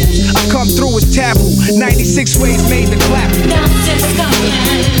travels, I come through as taboo. 96 ways made the clap. Now it's coming.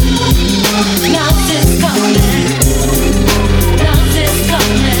 Now it's coming. Now it's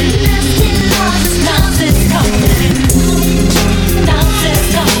coming. Now it's coming. Now it's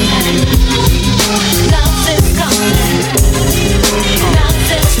coming. Now it's coming.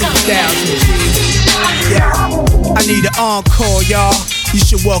 Yeah, I need an encore, y'all. You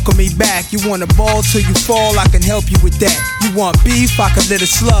should welcome me back. You want a ball till you fall, I can help you with that. You want beef, I can let a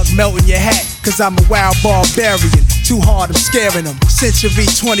slug melt in your hat. Cause I'm a wild barbarian, too hard, I'm scaring them. Century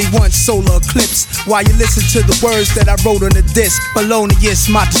 21 solar eclipse. While you listen to the words that I wrote on the disc. Balonius,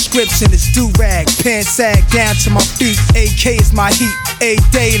 my description is do-rag. Pants sag down to my feet. AK is my heat. A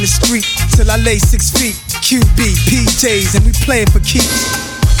day in the street till I lay 6 feet. QB, PJs, and we playing for keeps.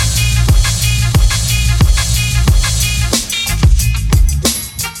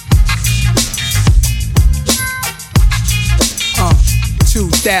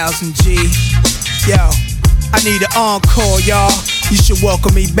 2000 G. Yo, I need an encore, y'all. You should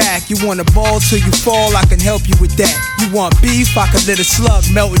welcome me back. You want a ball till you fall, I can help you with that. You want beef, I can let a slug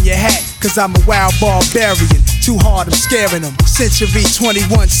melt in your hat. Cause I'm a wild barbarian, too hard, I'm scaring them. Century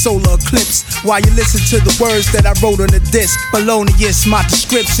 21 solar eclipse. While you listen to the words that I wrote on the disc. Balonius, my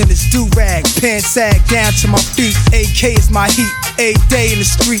description is do-rag. Pants sag down to my feet. AK is my heat. A day in the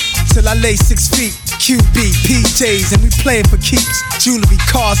street till I lay 6 feet. QB, PJs, and we playing for keeps. Jewelry,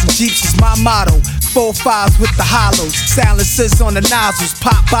 cars, and jeeps is my motto. 4-5s with the hollows, silencers on the nozzles,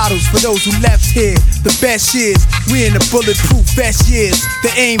 pop bottles for those who left here. The best years, we in the bulletproof vest years.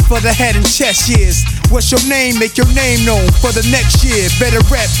 The aim for the head and chest years. What's your name? Make your name known for the next year. Better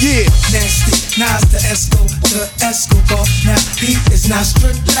rap, yeah. Nasty, Nas the Esco, the Escobar. Now he is not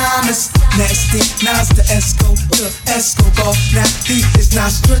Stradamus. Nasty, Nas the Esco, the Escobar. Now he is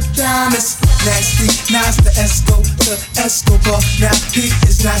not Stradamus. Nasty, Nas the Esco, the Escobar. Now he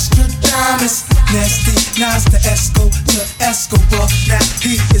is not Stradamus. Nasty, Nas the Esco, the Escobar. Now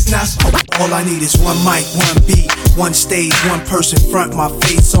he is not. All I need is one mic, one beat, one stage, one person front my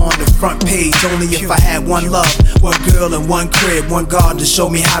face on the front page. Only if I had one love, one girl and one crib, one God to show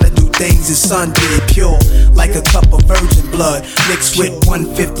me how to do things his son did. Pure, like a cup of virgin blood, mixed with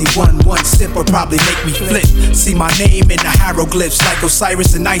 151. One sip will probably make me flip. See my name in the hieroglyphs, like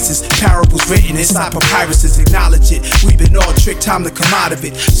Osiris and Isis. Parables written inside papyruses, acknowledge it. We've been all tricked, time to come out of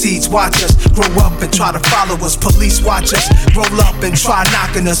it. Seeds watch us, grow up and try to follow us. Police watch us, roll up and try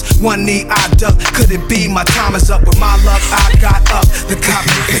knocking us. One knee I duck, could it be my time is up? With my luck I got up, the cop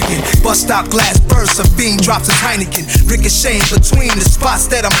picking. Bus stop glass bursts, a fiend drops his Heineken. Ricocheting between the spots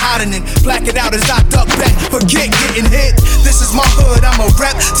that I'm hiding in. Black it out as I duck back, forget getting hit. This is my hood, I'm a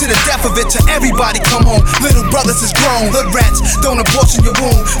rep to the death of it. To everybody come on, little brothers is grown. Hood rats, don't abortion your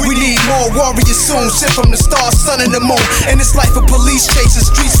wound. We need more warriors soon. Shit from the stars, sun and the moon. In this life of police chasers,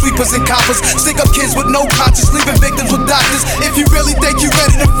 street sweepers and coppers. Stick up kids with no conscience, leaving victims with doctors. If you really think you're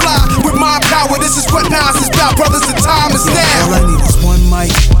ready to fly with my power, this is what Nas is about, brothers. The time is now. All I need is one mic.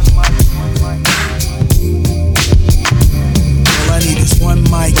 All I need is one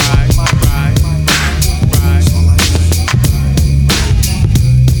mic.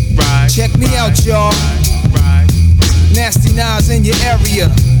 Check me out, y'all. Nasty Nas in your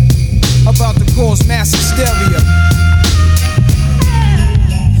area, about to cause mass hysteria.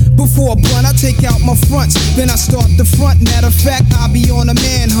 Before a blunt, I take out my fronts, then I start the front. Matter of fact, I'll be on a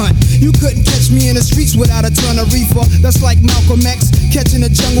manhunt. You couldn't catch me in the streets without a ton of reefer. That's like Malcolm X catching a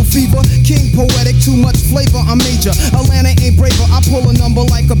jungle fever. King poetic, too much flavor, I'm major. Atlanta ain't braver, I pull a number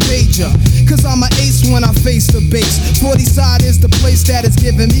like a pager. Cause I'm an ace when I face the base. 40 side is the place that is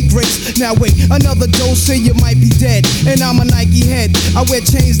giving me grace. Now wait, another dose and you might be dead. And I'm a Nike head, I wear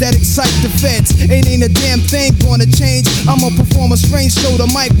chains that excite the feds. Ain't a damn thing gonna change. I'ma perform a strange show, the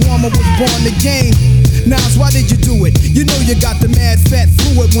mic warmer was born the game. Nas, why did you do it? You know you got the mad fat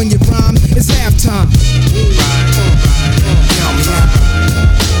fluid when you rhyme. It's halftime.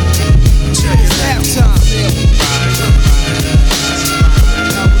 It's halftime.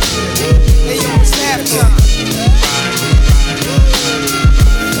 Hey yo, it's halftime.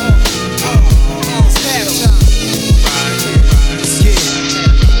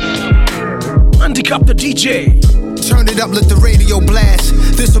 Handicap the DJ. Turn it up, let the radio blast.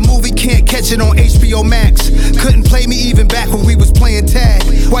 This a movie, can't catch it on HBO Max. Couldn't play me even back when we was playing tag.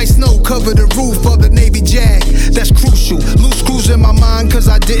 White snow covered the roof of the Navy Jag. That's crucial. Loose screws in my mind cause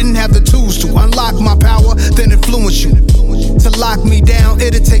I didn't have the tools to unlock my power, then influence you. To lock me down,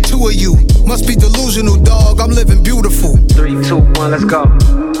 it'll take two of you. Must be delusional, dog, I'm living beautiful. 3, 2, 1, let's go.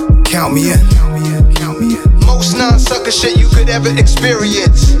 Count me in. Count me in. Most non-sucker shit you could ever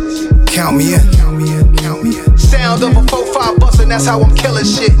experience. Count me in. Count me in. Sound of a 4-5 bustin', that's how I'm killing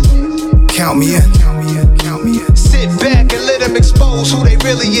shit. Count me in. Count me in. Sit back and let them expose who they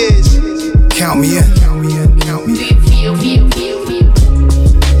really is. Count me in. Count me in.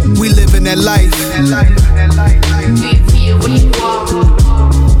 We living that life.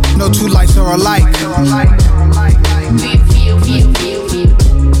 No two lives are alike.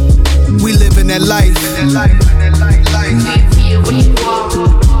 We living that life.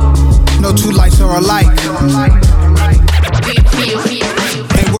 No two lives are alike.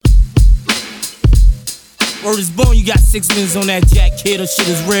 Word is born, you got 6 minutes on that Jack Kid, or shit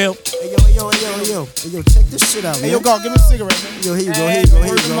is real. Hey, yo, check this shit out, man. Hey, yo, God, give me a cigarette, man. Yo, here you go.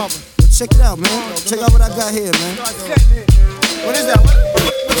 Yo, check it out, man. Check out what I got here, man. What is that?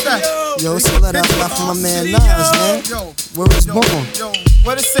 What's that? Yo, it's a letter I got from my man Nas, man. Where it's born.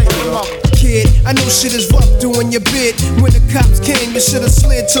 What it say? Kid, I know shit is rough doing your bid. When the cops came, you should've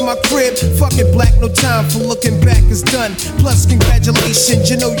slid to my crib. Fuck it, black, no time for looking back, it's done. Plus, congratulations,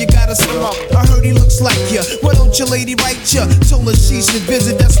 you know you gotta stop. I heard he looks like ya. Why don't your lady write ya? Told her she should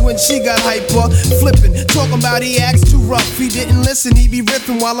visit, that's when she got hyper. Flipping, talking about he acts too rough. He didn't listen, he be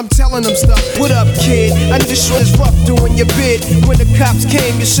ripping while I'm telling him stuff. What up, kid? I know shit is rough doing your bid. kid. When the cops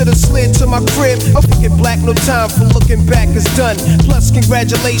came, you should've slid to my crib. I'm fucking black, no time for looking back, it's done. Plus,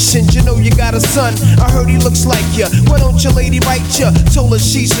 congratulations, you know you got a son. I heard he looks like ya. Why don't your lady write ya? Told her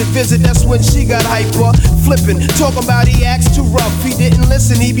she should visit, that's when she got hyper. Flippin', talking about he acts too rough. He didn't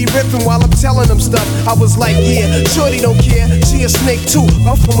listen, he be ripping while I'm telling him stuff. I was like, yeah, shorty don't care, she a snake too.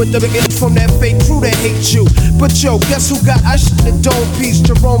 I'm from with the beginning from that fake crew that hate you. But yo, guess who got I shit in the dome piece?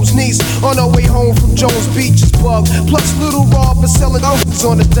 Jerome's niece on her way home from Jones Beach is bug. Plus little Rob is selling ounces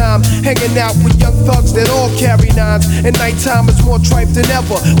on the dime. Hanging out with young thugs that all carry nines. And nighttime is more tripe than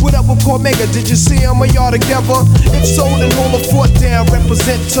ever. What up with Cormega? Did you see him or y'all together? If so, then hold a fort down,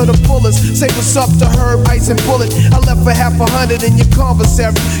 represent to the fullest. Say what's up to Herb, Ice and Bullet. I left for $100 in your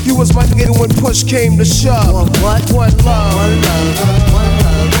commissary. You was my nigga when push came to shove. What? One love. One love. One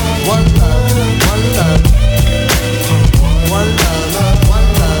love. One love. One love. One love. One love.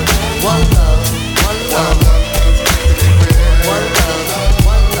 One love. One love. One love. One love.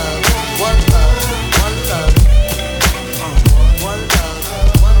 One love. One love. One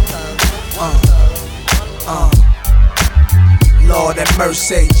love. One love. Lord have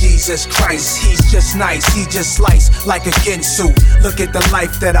mercy, Jesus Christ. He's just nice, he just slice like a Ginsu. Look at the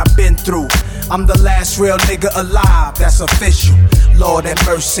life that I've been through. I'm the last real nigga alive, that's official. Lord have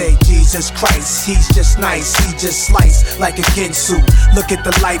mercy, Jesus Christ. He's just nice, he just slice like a Ginsu. Look at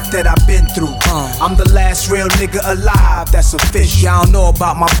the life that I've been through. I'm the last real nigga alive, that's official. Y'all know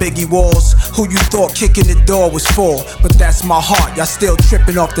about my Biggie walls. Who you thought kicking the door was for? But that's my heart, y'all still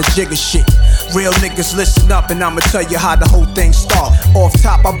tripping off the jigger shit. Real niggas listen up and I'ma tell you how the whole thing start. Off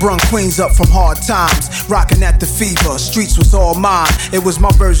top I brung Queens up from hard times. Rockin' at the fever, streets was all mine. It was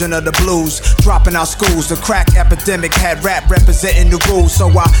my version of the blues. Dropping out schools, the crack epidemic had rap representing the rules. So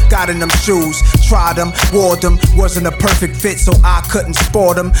I got in them shoes, tried them, wore them. Wasn't a perfect fit so I couldn't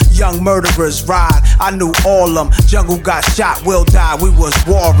sport them. Young murderers ride, I knew all them. Jungle got shot, Will died, we was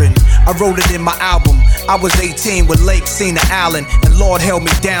warring. I wrote it in my album. I was 18 with Lake Cena Allen, and Lord held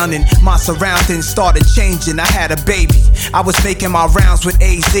me down and my surroundings started changing. I had a baby, I was making my rounds with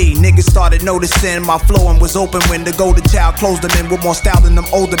AZ. Niggas started noticing my flow and was open when the golden child closed them in with more style than them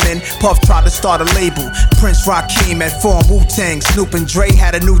older men. Puff tried to start a label, Prince Rakeem had formed Wu-Tang. Snoop and Dre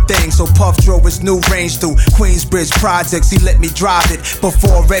had a new thing, so Puff drove his new range through Queensbridge projects. He let me drive it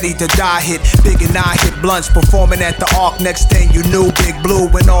before Ready to Die hit. Big and I hit blunts, performing at the Arc. Next thing you knew, Big Blue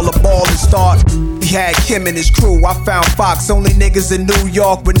when all the ballin' start. He had Kim and his crew, I found Fox. Only niggas in New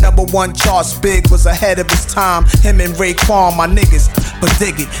York with #1 charts. Big was ahead of his time. Him and Raekwon, my niggas, but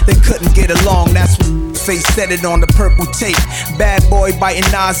dig it, they couldn't get along. That's when Face said it on the purple tape. Bad boy biting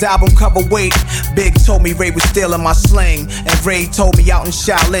Nas album cover weight. Big told me Ray was stealing my slang, and Ray told me out in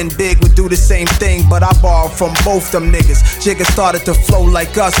Shaolin Big would do the same thing, but I borrowed from both them niggas. Jigga started to flow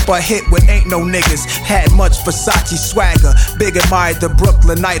like us, but hit with ain't no niggas. Had much Versace swagger. Big admired the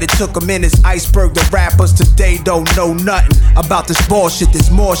Brooklynite. It took him in his iceberg. The rappers today don't know nothing about this bullshit. There's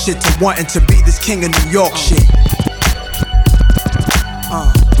more shit to wanting to be this king of New York shit.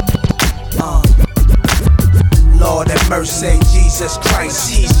 Lord have mercy, Jesus Christ.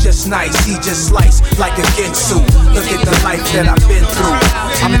 He's just nice, he just slice like a Ginsu. Look at the life that I've been through.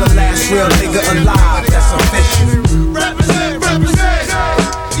 I'm the last real nigga alive, that's official. Represent, represent,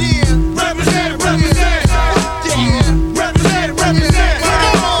 yeah. Represent, represent, yeah. Represent, represent,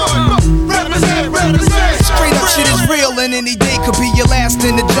 represent, represent. Straight up shit is real and any day could be your last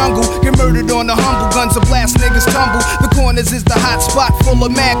in the jungle. Get murdered on the humble, guns a blast, niggas tumble. The corners is the hot spot full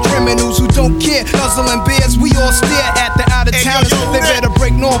of mad criminals who don't care. Guzzling beers, we all stare at the out of towners. They better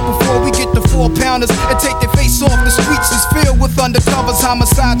break north before we get the 4-pounders and take their face off. The streets is filled with undercovers,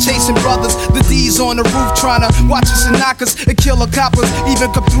 homicide chasing brothers. The D's on the roof trying to watch us and knock us and kill the coppers. Even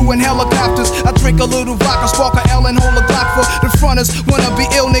come through in helicopters. I drink a little vodka, spark a L and hold a Glock for the fronters. Wanna be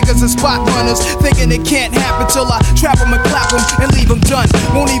ill niggas and spot runners, thinking it can't happen till I trap them and clap them and leave them done.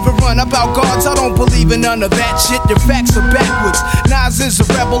 Won't even run about guards, I don't believe in none of that shit. Your facts are backwards. NASIR's a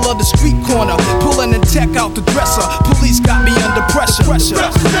rebel of the street corner, pulling and tech out the dresser. Police got me under pressure.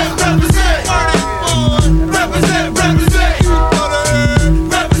 Represent, represent, represent,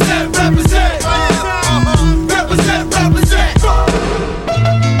 represent, represent, represent, represent, represent.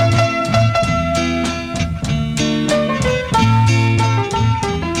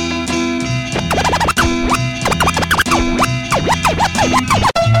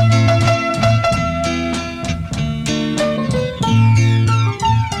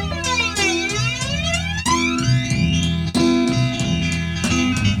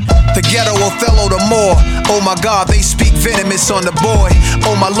 The ghetto Othello the Moor. Oh my God, they speak venomous on the boy.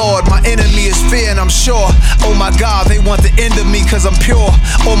 Oh my lord, my enemy is fear and I'm sure. Oh my god, they want the end of me cause I'm pure.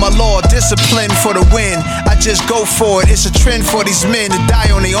 Oh my lord, discipline for the win. I just go for it, it's a trend for these men to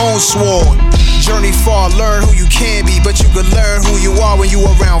die on their own sword. Journey far, learn who you can be, but you can learn who you are when you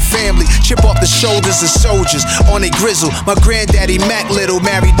around family. Chip off the shoulders of soldiers on a grizzle. My granddaddy Mac Little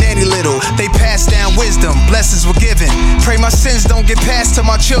married Danny Little. They passed down wisdom, blessings were given. Pray my sins don't get passed to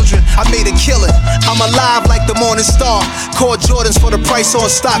my children. I made a killing, I'm alive like the morning star. Call Jordans for the price on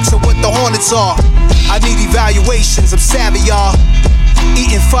stocks of what the Hornets are. I need evaluations, I'm savvy y'all.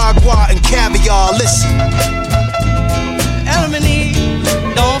 Eating foie gras and caviar, listen. Element,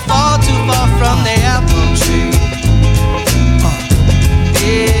 don't fall too far from the apple tree.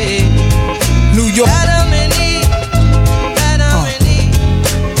 Yeah. New York. Adam and Eve,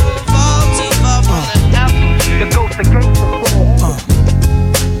 don't fall too far from the apple tree. The ghost of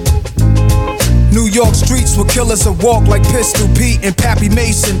New York streets were killers that walk like Pistol Pete and Pappy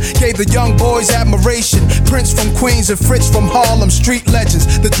Mason. Gave the young boys admiration. Prince from Queens and Fritz from Harlem, street legends.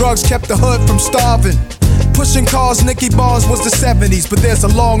 The drugs kept the hood from starving. Pushing cars, Nicky Bars was the 70s, but there's a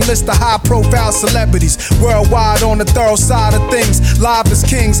long list of high-profile celebrities worldwide on the thorough side of things. Live as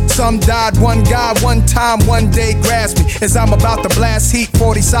kings, some died. One guy, one time, one day grasped me as I'm about to blast heat,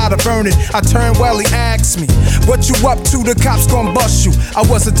 40 side of burning. I turned well, he asked me, "What you up to? The cops gon' bust you." I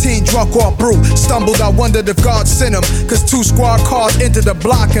was a teen drunk off brew, stumbled. I wondered if God sent him, cause 2 squad cars entered the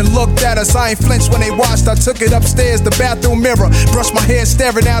block and looked at us. I ain't flinched when they watched. I took it upstairs, the bathroom mirror, brushed my hair,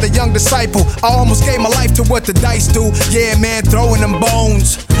 staring at a young disciple. I almost gave my life to what the dice do. Yeah, man, throwing them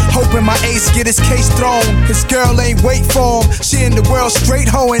bones. Hoping my ace get his case thrown. His girl ain't wait for him. She in the world straight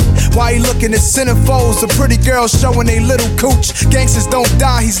hoeing. Why he looking at centerfolds? The pretty girls showing they little cooch. Gangsters don't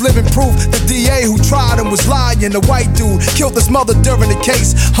die, he's living proof. The DA who tried him was lying. The white dude killed his mother during the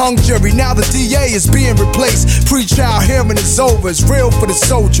case. Hung jury, now the DA is being replaced. Pre-trial hearing is over, it's real for the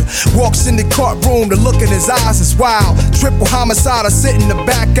soldier. Walks in the courtroom, the look in his eyes is wild. Triple homicide, I sit in the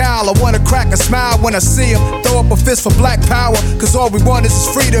back aisle. I wanna crack a smile when I see him. Throw up a fist for black power, cause all we want is his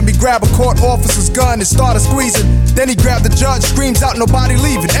freedom. He grabbed a court officer's gun and started squeezing. Then he grabbed the judge, screams out, "Nobody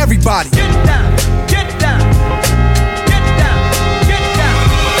leaving, everybody." Get down, get down, get down, get down.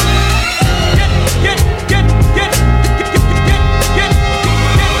 Get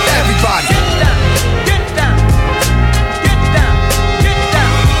everybody. Get down, get down, get down, get down.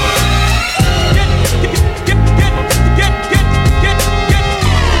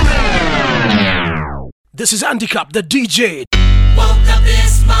 This is Andy Capp, the DJ. Woke up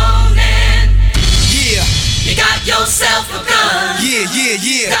this morning. Yeah. You got yourself a gun. Yeah.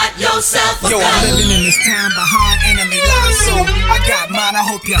 Got yourself a gun. Yo, I'm living in this time behind enemy lines, so I got mine, I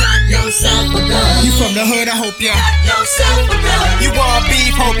hope ya. Got yourself a gun. You from the hood, I hope ya. Got yourself a gun. You want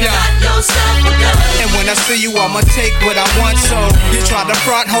beef, hope ya. Got yourself a gun. And when I see you, I'ma take what I want, so you try to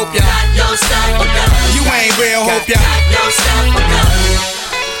front, hope ya. Got yourself a gun. You ain't real, hope ya. Got yourself a gun.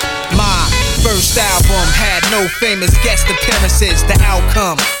 My first album had no famous guest appearances. The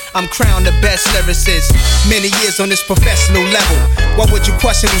outcome, I'm crowned the best lyricist. Many years on this professional level. Why would you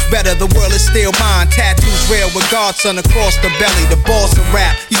question who's better? The world is still mine. Tattoos real with Godson across the belly. The boss of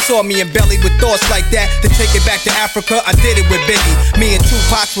rap. You saw me in belly with thoughts like that. To take it back to Africa, I did it with Biggie. Me and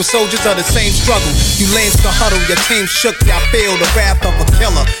Tupac were soldiers of the same struggle. You lanes can huddle, your team shook. Y'all feel the wrath of a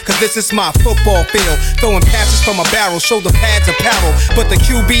killer. Cause this is my football field. Throwing passes from a barrel, shoulder pads apparel. But the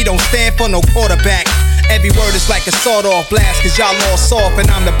QB don't stand for no quarterback. Every word is like a sawed-off blast, cause y'all all soft, and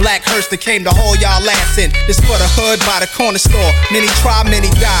I'm the black hearse that came to haul y'all ass in. This for the hood by the corner store. Many try, many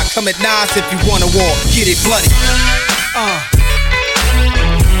die. Come at Nas if you want a war. Get it bloody.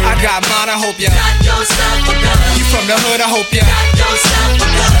 I got mine, I hope ya. Got yourself a gun. You from the hood, I hope ya. Got yourself a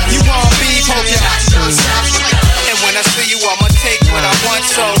gun. You want beef, hope ya. Got yourself a gun. And when I see you, I'ma take what I want,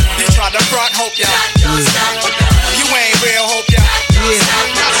 so you try to front, hope ya. Got yourself a gun. You ain't real, hope ya.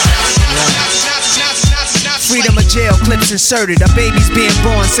 Freedom of jail, clips inserted. A baby's being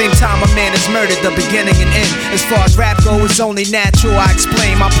born, same time a man is murdered. The beginning and end. As far as rap go, it's only natural. I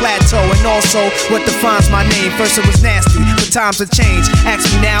explain my plateau and also what defines my name. First it was nasty, but times have changed.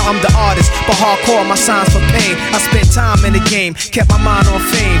 Ask me now, I'm the artist, but hardcore, my signs for pain. I spent time in the game, kept my mind on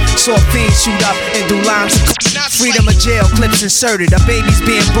fame. Saw fiends shoot up and do lines. Freedom of jail, clips inserted. A baby's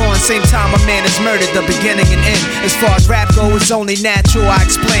being born, same time a man is murdered. The beginning and end. As far as rap go, it's only natural. I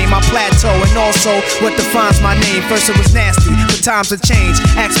explain my plateau and also what defines my name. First it was nasty, but times have changed.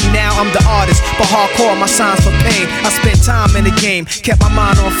 Ask me now, I'm the artist, but hardcore, my signs for pain. I spent time in the game, kept my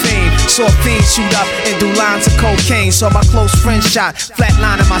mind on fame. Saw fiends shoot up and do lines of cocaine. Saw my close friend shot,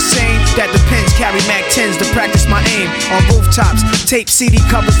 flatlining my sane. That depends, carry Mac 10s to practice my aim. On rooftops, tape CD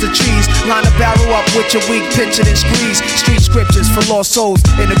covers the trees. Line a barrel up with your weak picture and squeeze. Street scriptures for lost souls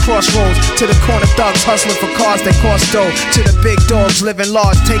in the crossroads. To the corner thugs hustling for cars that cost dough. To the big dogs living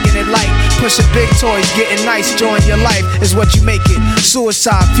large, taking it light. Pushing big toys, getting nice, join your life is what you make it.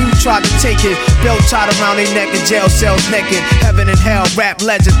 Suicide, few tried to take it. Belt tied around their neck in jail cells naked. Heaven and hell, rap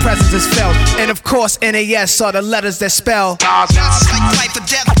legend, presence is felt. And of course, NAS are the letters that spell. Now it's like life or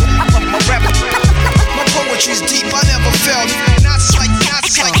death. My rap, my poetry's deep, I never felt. Now it's like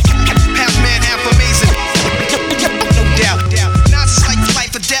half man, half amazing. No doubt. Now it's like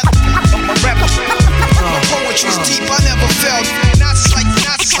life or death. My rap, my poetry's deep, I never felt. Now it's like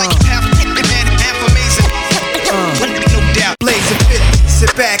half man, half amazing. No doubt. Blaze of 50,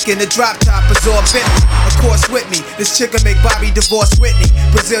 sit back in the drop top, absorb Bentley. Of course with me, this chick'll make Bobby divorce Whitney.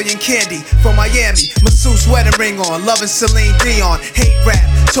 Brazilian candy from Miami, masseuse wedding ring on, loving Celine Dion. Hate rap,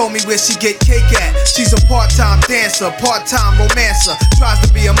 told me where she get cake at. She's a part-time dancer, part-time romancer. Tries to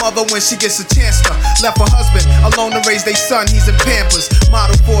be a mother when she gets a chance to. Left her husband alone to raise their son, he's in Pampers.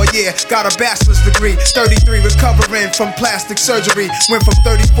 Model for a year, got a bachelor's degree. 33 recovering from plastic surgery. Went from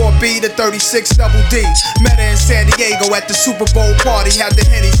 34B to 36 double D. Met her in San Diego at the Super Bowl party. Had the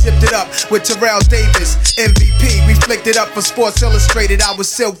Henny, sipped it up with Terrell Davis. MVP, we flicked it up for Sports Illustrated. I was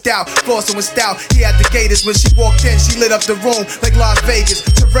silked out, flossing with style. He had the gators when she walked in. She lit up the room like Las Vegas.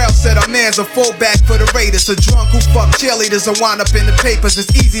 Terrell said our man's a fullback for the Raiders. A drunk who fuck cheerleaders and wind up in the papers.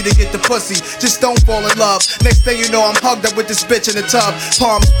 It's easy to get the pussy, just don't fall in love. Next thing you know, I'm hugged up with this bitch in the tub.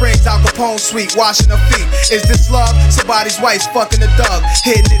 Palm Springs, Al Capone suite, washing her feet. Is this love? Somebody's wife's fucking a thug.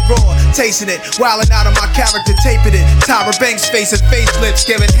 Hitting it raw, tasting it, wilding out of my character, taping it. Tyra Banks facing facelifts,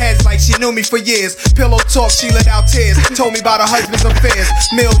 giving heads like she knew me for years. Pillow talk, she let out tears. Told me about her husband's affairs.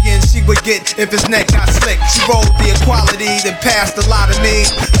 Millions she would get if his neck got slick. She rolled the equality, then passed a lot of me.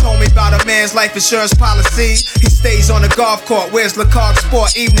 Told me about a man's life insurance policy. He stays on the golf court, wears Le Coq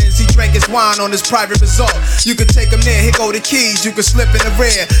Sport evenings. He drank his wine on his private resort. You could take him there, here go the keys. You could slip in the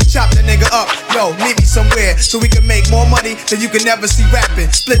rear, chop the nigga up. Yo, meet me somewhere so we can make more money than you can never see rapping.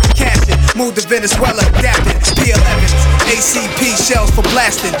 Split the cash in, move to Venezuela, adapted. P11s, ACP shells for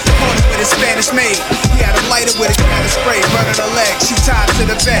blasting. Corner with his Spanish maid. He had a lighter with a can of spray, burning her leg. She tied to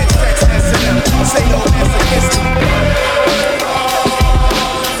the bed. Sex S&M, say no that's against him.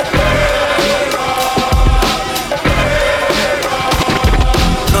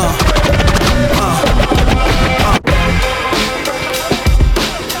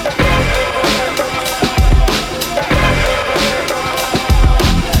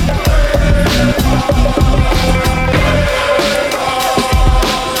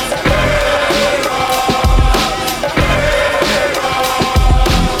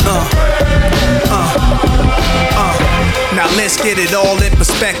 Let's get it all in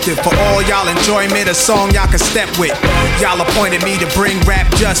perspective. For all y'all enjoyment, a song y'all can step with. Y'all appointed me to bring rap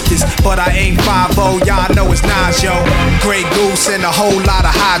justice, but I ain't 5-0, y'all know it's Nas, yo. Grey Goose and a whole lot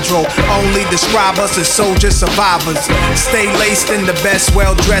of hydro. Only describe us as soldier survivors. Stay laced in the best,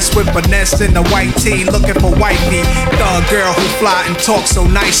 well dressed with finesse in the white tee, looking for wifey. Thug girl who fly and talk so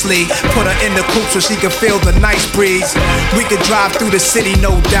nicely. Put her in the coupe so she can feel the nice breeze. We could drive through the city,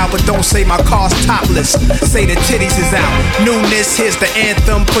 no doubt, but don't say my car's topless. Say the titties is out. Newness, here's the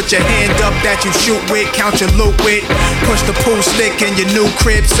anthem. Put your hand up that you shoot with, count your loot with. Push the pool stick in your new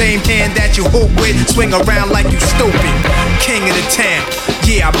crib, same hand that you hoop with. Swing around like you stupid. King of the town,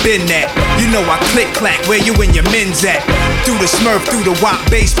 yeah, I been that. You know I click clack, where you and your men's at? Through the Smurf, through the WAP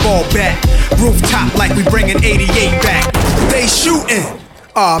baseball bat. Rooftop like we bringing 88 back. They shooting.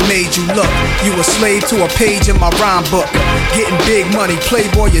 Made you look. You a slave to a page in my rhyme book. Getting big money,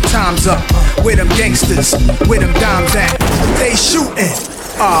 playboy, your time's up. Where them gangsters, where them dimes at? They shooting.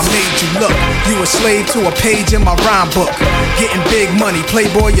 Made you look. You a slave to a page in my rhyme book. Getting big money,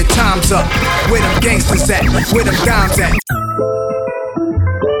 playboy, your time's up. Where them gangsters at? Where them dimes at?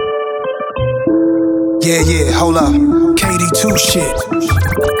 Yeah, hold up. KD2 shit.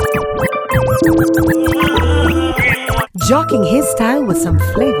 Jocking his style with some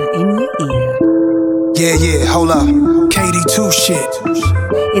flavor in your ear. Yeah, hold up. KD2 shit.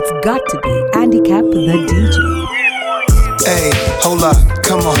 It's got to be Andy Capp, the DJ. Hey, hold up,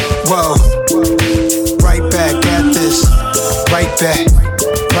 come on, whoa. Right back at this. Right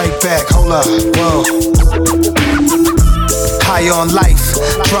back, hold up, whoa. High on life,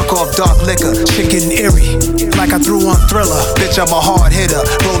 drunk off dark liquor, shit getting eerie, like I threw on Thriller. Bitch, I'm a hard hitter,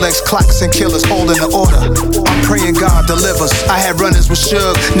 Rolex clocks and killers holding the order. I'm praying God delivers. I had runners with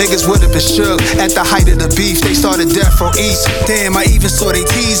Suge, niggas would've been shook. At the height of the beef, they started Death Row East. Damn, I even saw they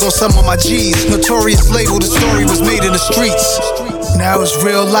tease on some of my G's. Notorious label, the story was made in the streets. Now it's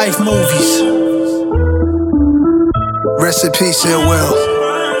real life movies. Rest in peace, Ill Will.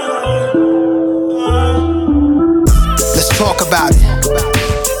 Let's talk about it.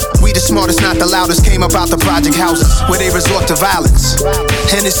 We the smartest, not the loudest, came up out the project houses where they resort to violence.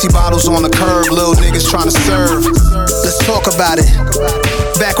 Hennessy bottles on the curb, little niggas trying to serve. Let's talk about it.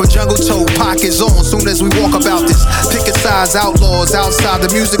 Back when Jungle told pockets on, soon as we walk about this. Picket size outlaws outside the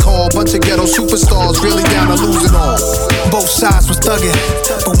music hall. Bunch of ghetto superstars really down to lose it all. Both sides was thugging,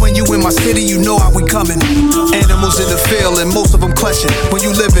 but when you in my city, you know how we coming. Animals in the field and most of them clutching. When you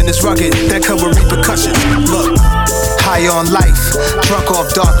live in this rugged, that come with repercussions. Look, high on life, drunk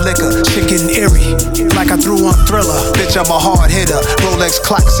off dark liquor, shit getting eerie, like I threw on Thriller. Bitch, I'm a hard hitter, Rolex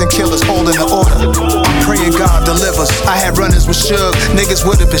clocks and killers holding the order. I'm praying God delivers. I had runners with Suge, niggas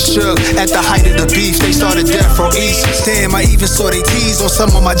would've been shook. At the height of the beef, they started Death Row East. Damn, I even saw they tease on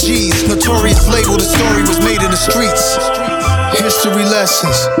some of my G's. Notorious label, the story was made in the streets. History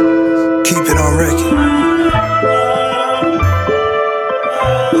lessons, keep it on record.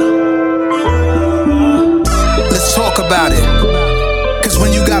 Let's talk about it. Cause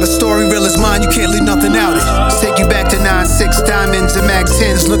when you got a story real as mine, you can't leave nothing out it. Take you back to 9-6 diamonds and Mag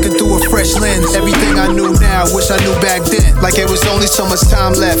 10s, looking through a fresh lens. Everything I knew now, wish I knew back then. Like it was only so much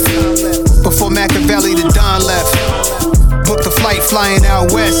time left before Machiavelli the Don left. Booked the flight flying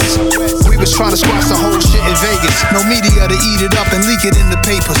out west. We was trying to squash the whole shit in Vegas. No media to eat it up and leak it in the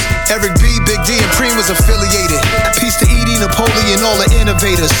papers. Eric B, Big D, and Preem was affiliated. Peace to Edie, Napoleon, all the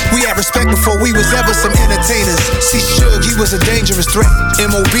innovators. We had respect before we was ever some entertainers. See Suge, he was a dangerous threat.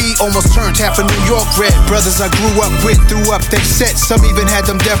 MOB almost turned half of New York red. Brothers I grew up with threw up their sets. Some even had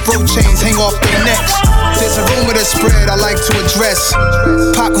them death row chains hang off their necks. There's a rumor that spread I like to address.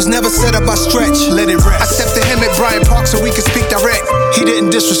 Pac was never set up by Stretch, let it rest. I stepped to him at Bryant Park so we could speak direct. He didn't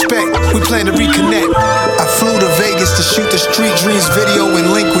disrespect, we plan to reconnect. I flew to Vegas to shoot the Street Dreams video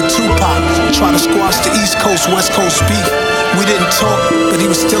and link with Tupac. Try to squash the East Coast, West Coast beef. We didn't talk, but he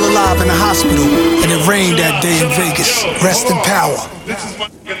was still alive in the hospital. And it rained that day in Vegas. Rest in power. This is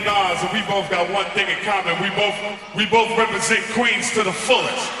my nigga Nas, and we both got one thing in common. We both represent Queens to the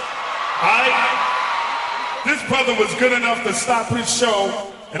fullest. Alright? This brother was good enough to stop his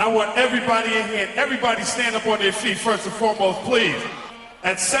show, and I want everybody in here, everybody stand up on their feet first and foremost, please.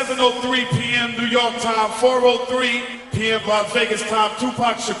 At 7:03 p.m. New York time, 4:03 p.m. Las Vegas time,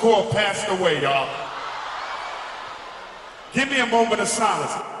 Tupac Shakur passed away, y'all. Give me a moment of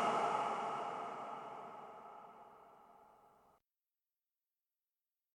silence.